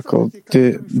of political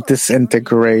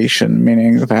disintegration,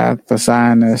 meaning that the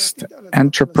Zionist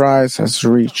enterprise has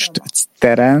reached its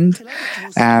dead end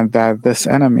and that this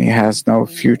enemy has no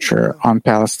future on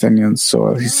Palestinian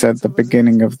soil. He said the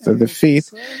beginning of the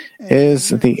defeat is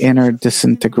the inner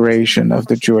disintegration of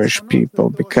the Jewish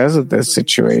people. Because of this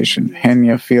situation,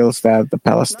 Haniyeh feels that the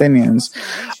Palestinians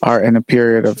are in a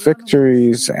period of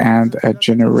victories and a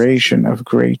generation of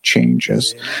great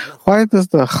changes. Why does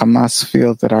the Hamas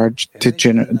feel that our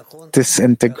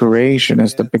disintegration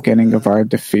is the beginning of our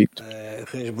defeat?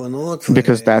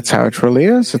 Because that's how it really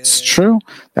is. It's true.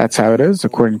 That's how it is,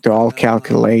 according to all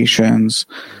calculations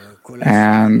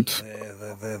and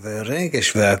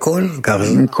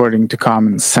according to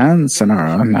common sense and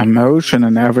our emotion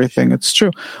and everything. It's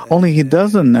true. Only he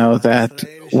doesn't know that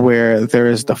where there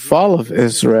is the fall of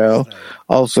Israel,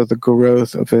 also the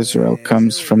growth of Israel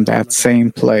comes from that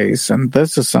same place. And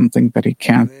this is something that he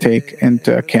can't take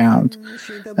into account.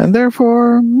 And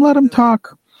therefore, let him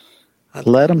talk.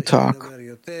 Let him talk.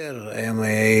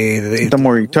 The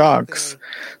more he talks,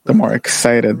 the more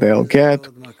excited they'll get,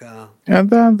 and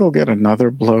then they'll get another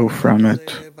blow from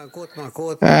it.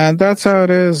 And that's how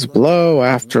it is, blow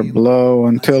after blow,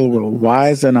 until we'll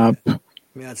wisen up,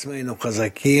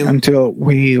 until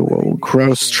we will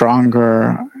grow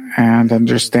stronger and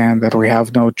understand that we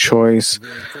have no choice,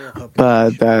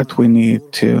 but that we need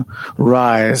to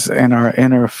rise in our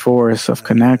inner force of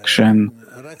connection,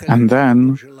 and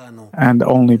then, and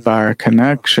only by our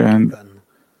connection,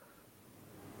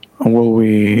 will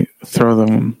we throw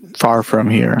them far from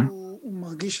here.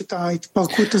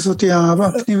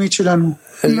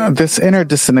 This inner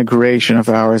disintegration of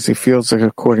ours, he feels like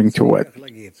according to what?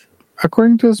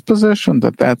 According to his position,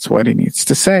 that's what he needs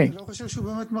to say.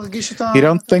 You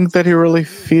don't think that he really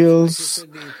feels?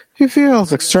 He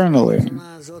feels externally,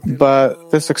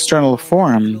 but this external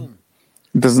form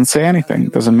doesn't say anything,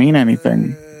 doesn't mean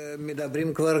anything.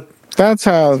 That's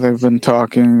how they've been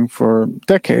talking for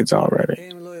decades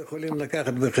already.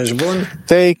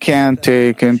 They can't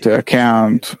take into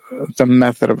account the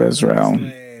method of Israel,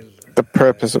 the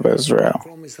purpose of Israel,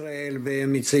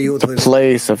 the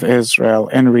place of Israel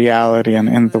in reality and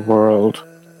in the world,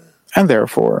 and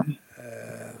therefore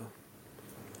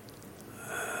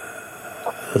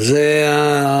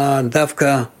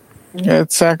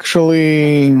it's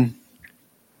actually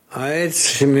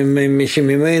it's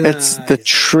the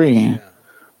tree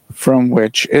from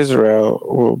which Israel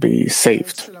will be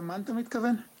saved,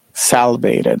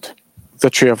 salvated. The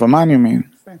tree of Aman, you mean?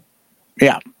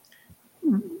 Yeah.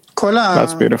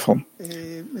 That's beautiful.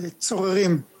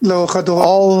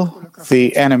 All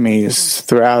the enemies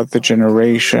throughout the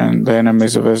generation, the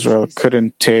enemies of Israel,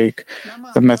 couldn't take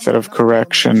the method of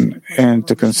correction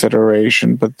into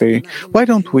consideration. But why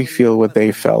don't we feel what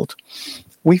they felt?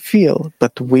 We feel,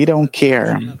 but we don't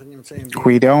care.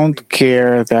 We don't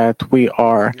care that we're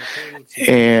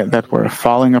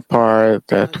falling apart,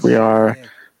 that we are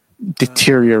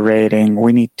deteriorating.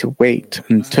 We need to wait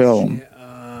until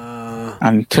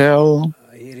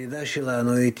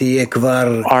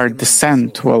our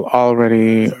descent will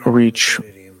already reach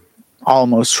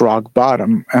almost rock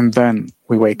bottom, and then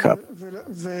we wake up.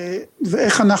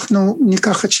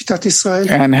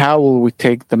 And how will we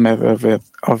take the method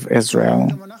of Israel?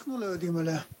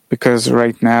 Because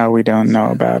right now we don't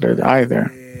know about it either.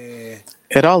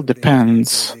 It all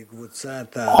depends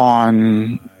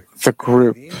on the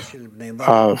group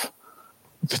of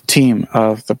the team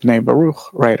of the Bnei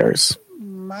Baruch writers.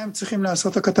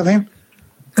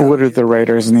 What do the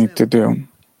writers need to do?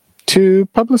 To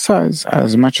publicize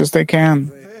as much as they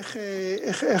can.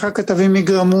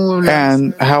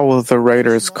 And how will the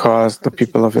writers cause the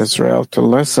people of Israel to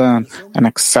listen and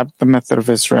accept the method of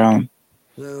Israel?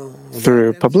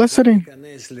 Through publicity.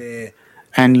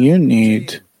 And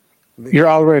you're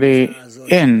already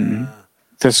in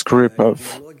this group and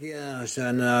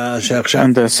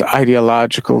this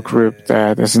ideological group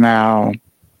that is now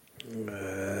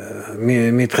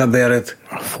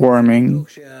forming,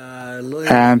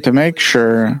 and to make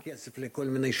sure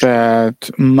that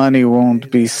money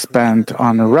won't be spent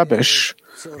on rubbish,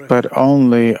 but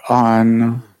only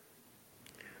on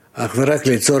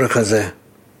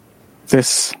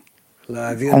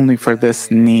only for this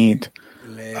need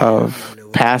of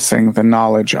passing the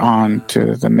knowledge on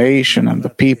to the nation and the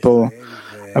people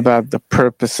about the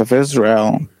purpose of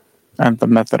Israel and the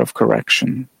method of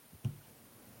correction.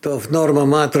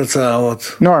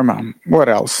 Norma, what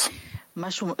else?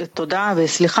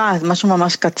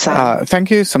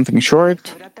 Thank you. Something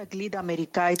short.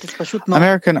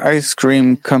 American ice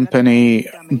cream company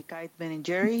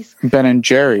Ben &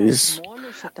 Jerry's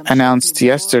announced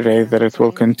yesterday that it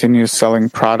will continue selling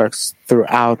products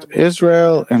throughout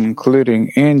Israel, including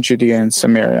in Judea and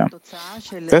Samaria.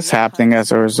 This happening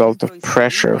as a result of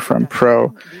pressure from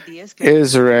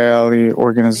pro-Israeli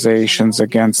organizations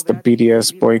against the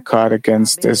BDS boycott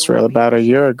against Israel. About a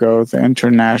year ago, the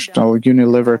international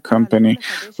Unilever company,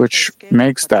 which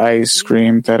makes the ice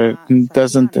cream, that it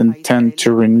doesn't intend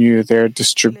to renew their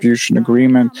distribution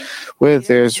agreement with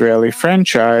the Israeli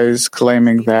franchise,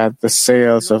 claiming that the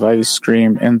sales of ice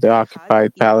cream in the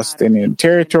occupied Palestinian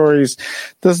territories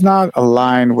does not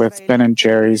align with Ben &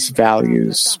 Jerry's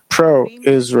values.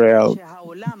 Pro-Israel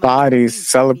bodies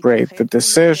celebrate the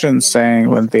decision, saying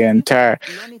when the entire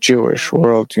Jewish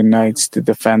world unites to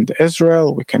defend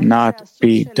Israel, we cannot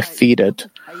be defeated.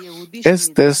 Is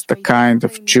this the kind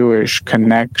of Jewish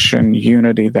connection,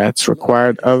 unity that's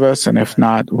required of us? And if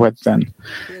not, what then?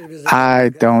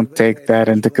 I don't take that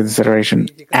into consideration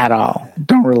at all.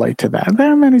 Don't relate to that.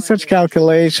 There are many such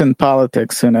calculation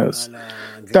politics, who knows?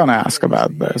 Don't ask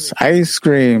about this. Ice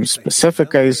cream,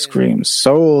 specific ice cream,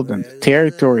 sold in the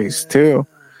territories too.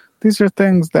 These are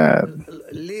things that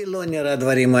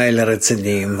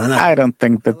I don't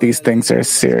think that these things are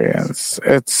serious.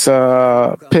 It's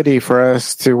a pity for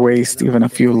us to waste even a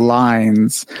few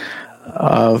lines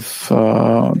of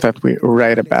that we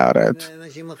write about it,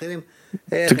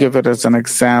 to give it as an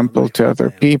example to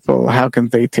other people. How can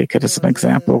they take it as an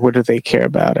example? What do they care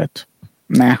about it?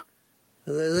 Nah.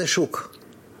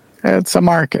 It's a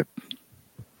market.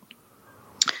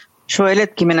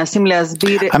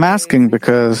 I'm asking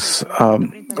because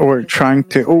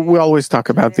we always talk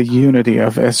about the unity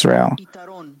of Israel,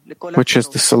 which is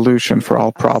the solution for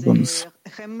all problems.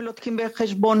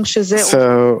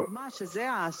 So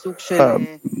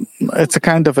it's a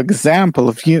kind of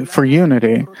example for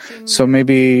unity. So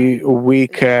maybe we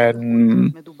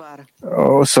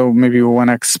want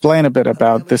to explain a bit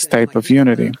about this type of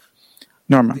unity.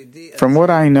 Norma, from what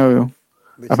I know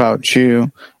about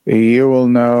you, you will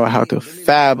know how to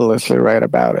fabulously write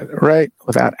about it, right?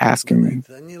 Without asking me.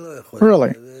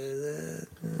 Really.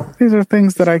 These are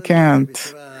things that I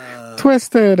can't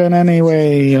twist it in any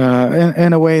way,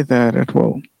 in a way that it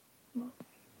will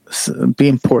be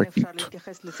important.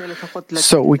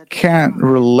 So we can't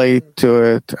relate to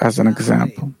it as an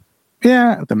example.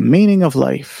 the meaning of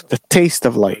life, the taste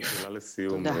of life.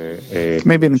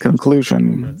 Maybe in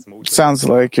conclusion, it sounds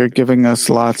like you're giving us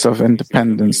lots of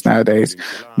independence nowadays.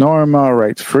 Norma,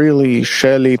 write freely.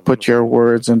 Shelley, put your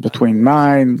words in between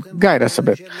mine. Guide us a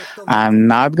bit. I'm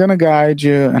not going to guide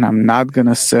you, and I'm not going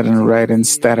to sit and write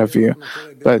instead of you.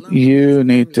 But you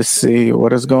need to see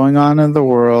what is going on in the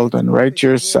world and write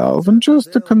yourself, and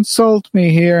just to consult me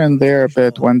here and there a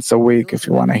bit once a week if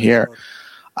you want to hear.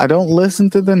 I don't listen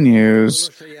to the news.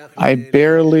 I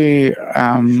barely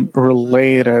am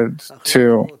related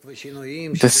to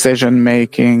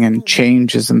decision-making and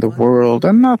changes in the world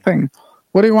and nothing.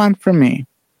 What do you want from me?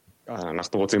 We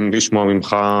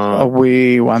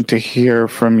want to hear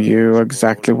from you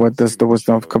exactly what does the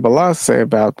wisdom of Kabbalah say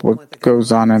about what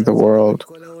goes on in the world.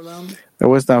 The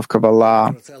wisdom of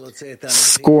Kabbalah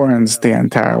scorns the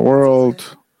entire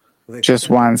world, just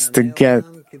wants to get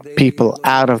people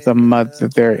out of the mud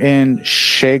that they're in,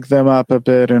 shake them up a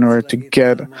bit in order to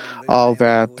get all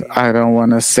that, I don't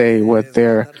want to say what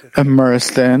they're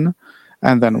immersed in,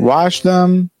 and then wash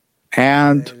them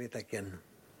and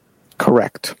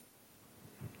correct.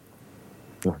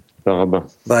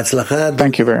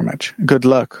 Thank you very much. Good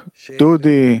luck.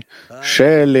 Dudi,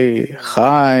 Shelley,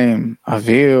 Chaim,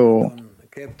 Aviu,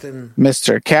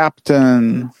 Mr.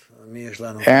 Captain,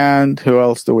 and who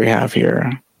else do we have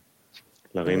here?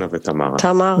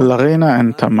 Larina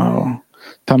and Tamar.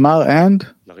 Tamar and?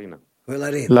 Larina.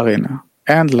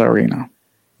 And Larina.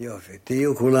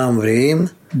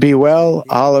 Be well,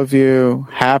 all of you,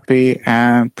 happy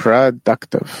and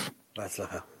productive.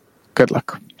 Good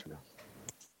luck.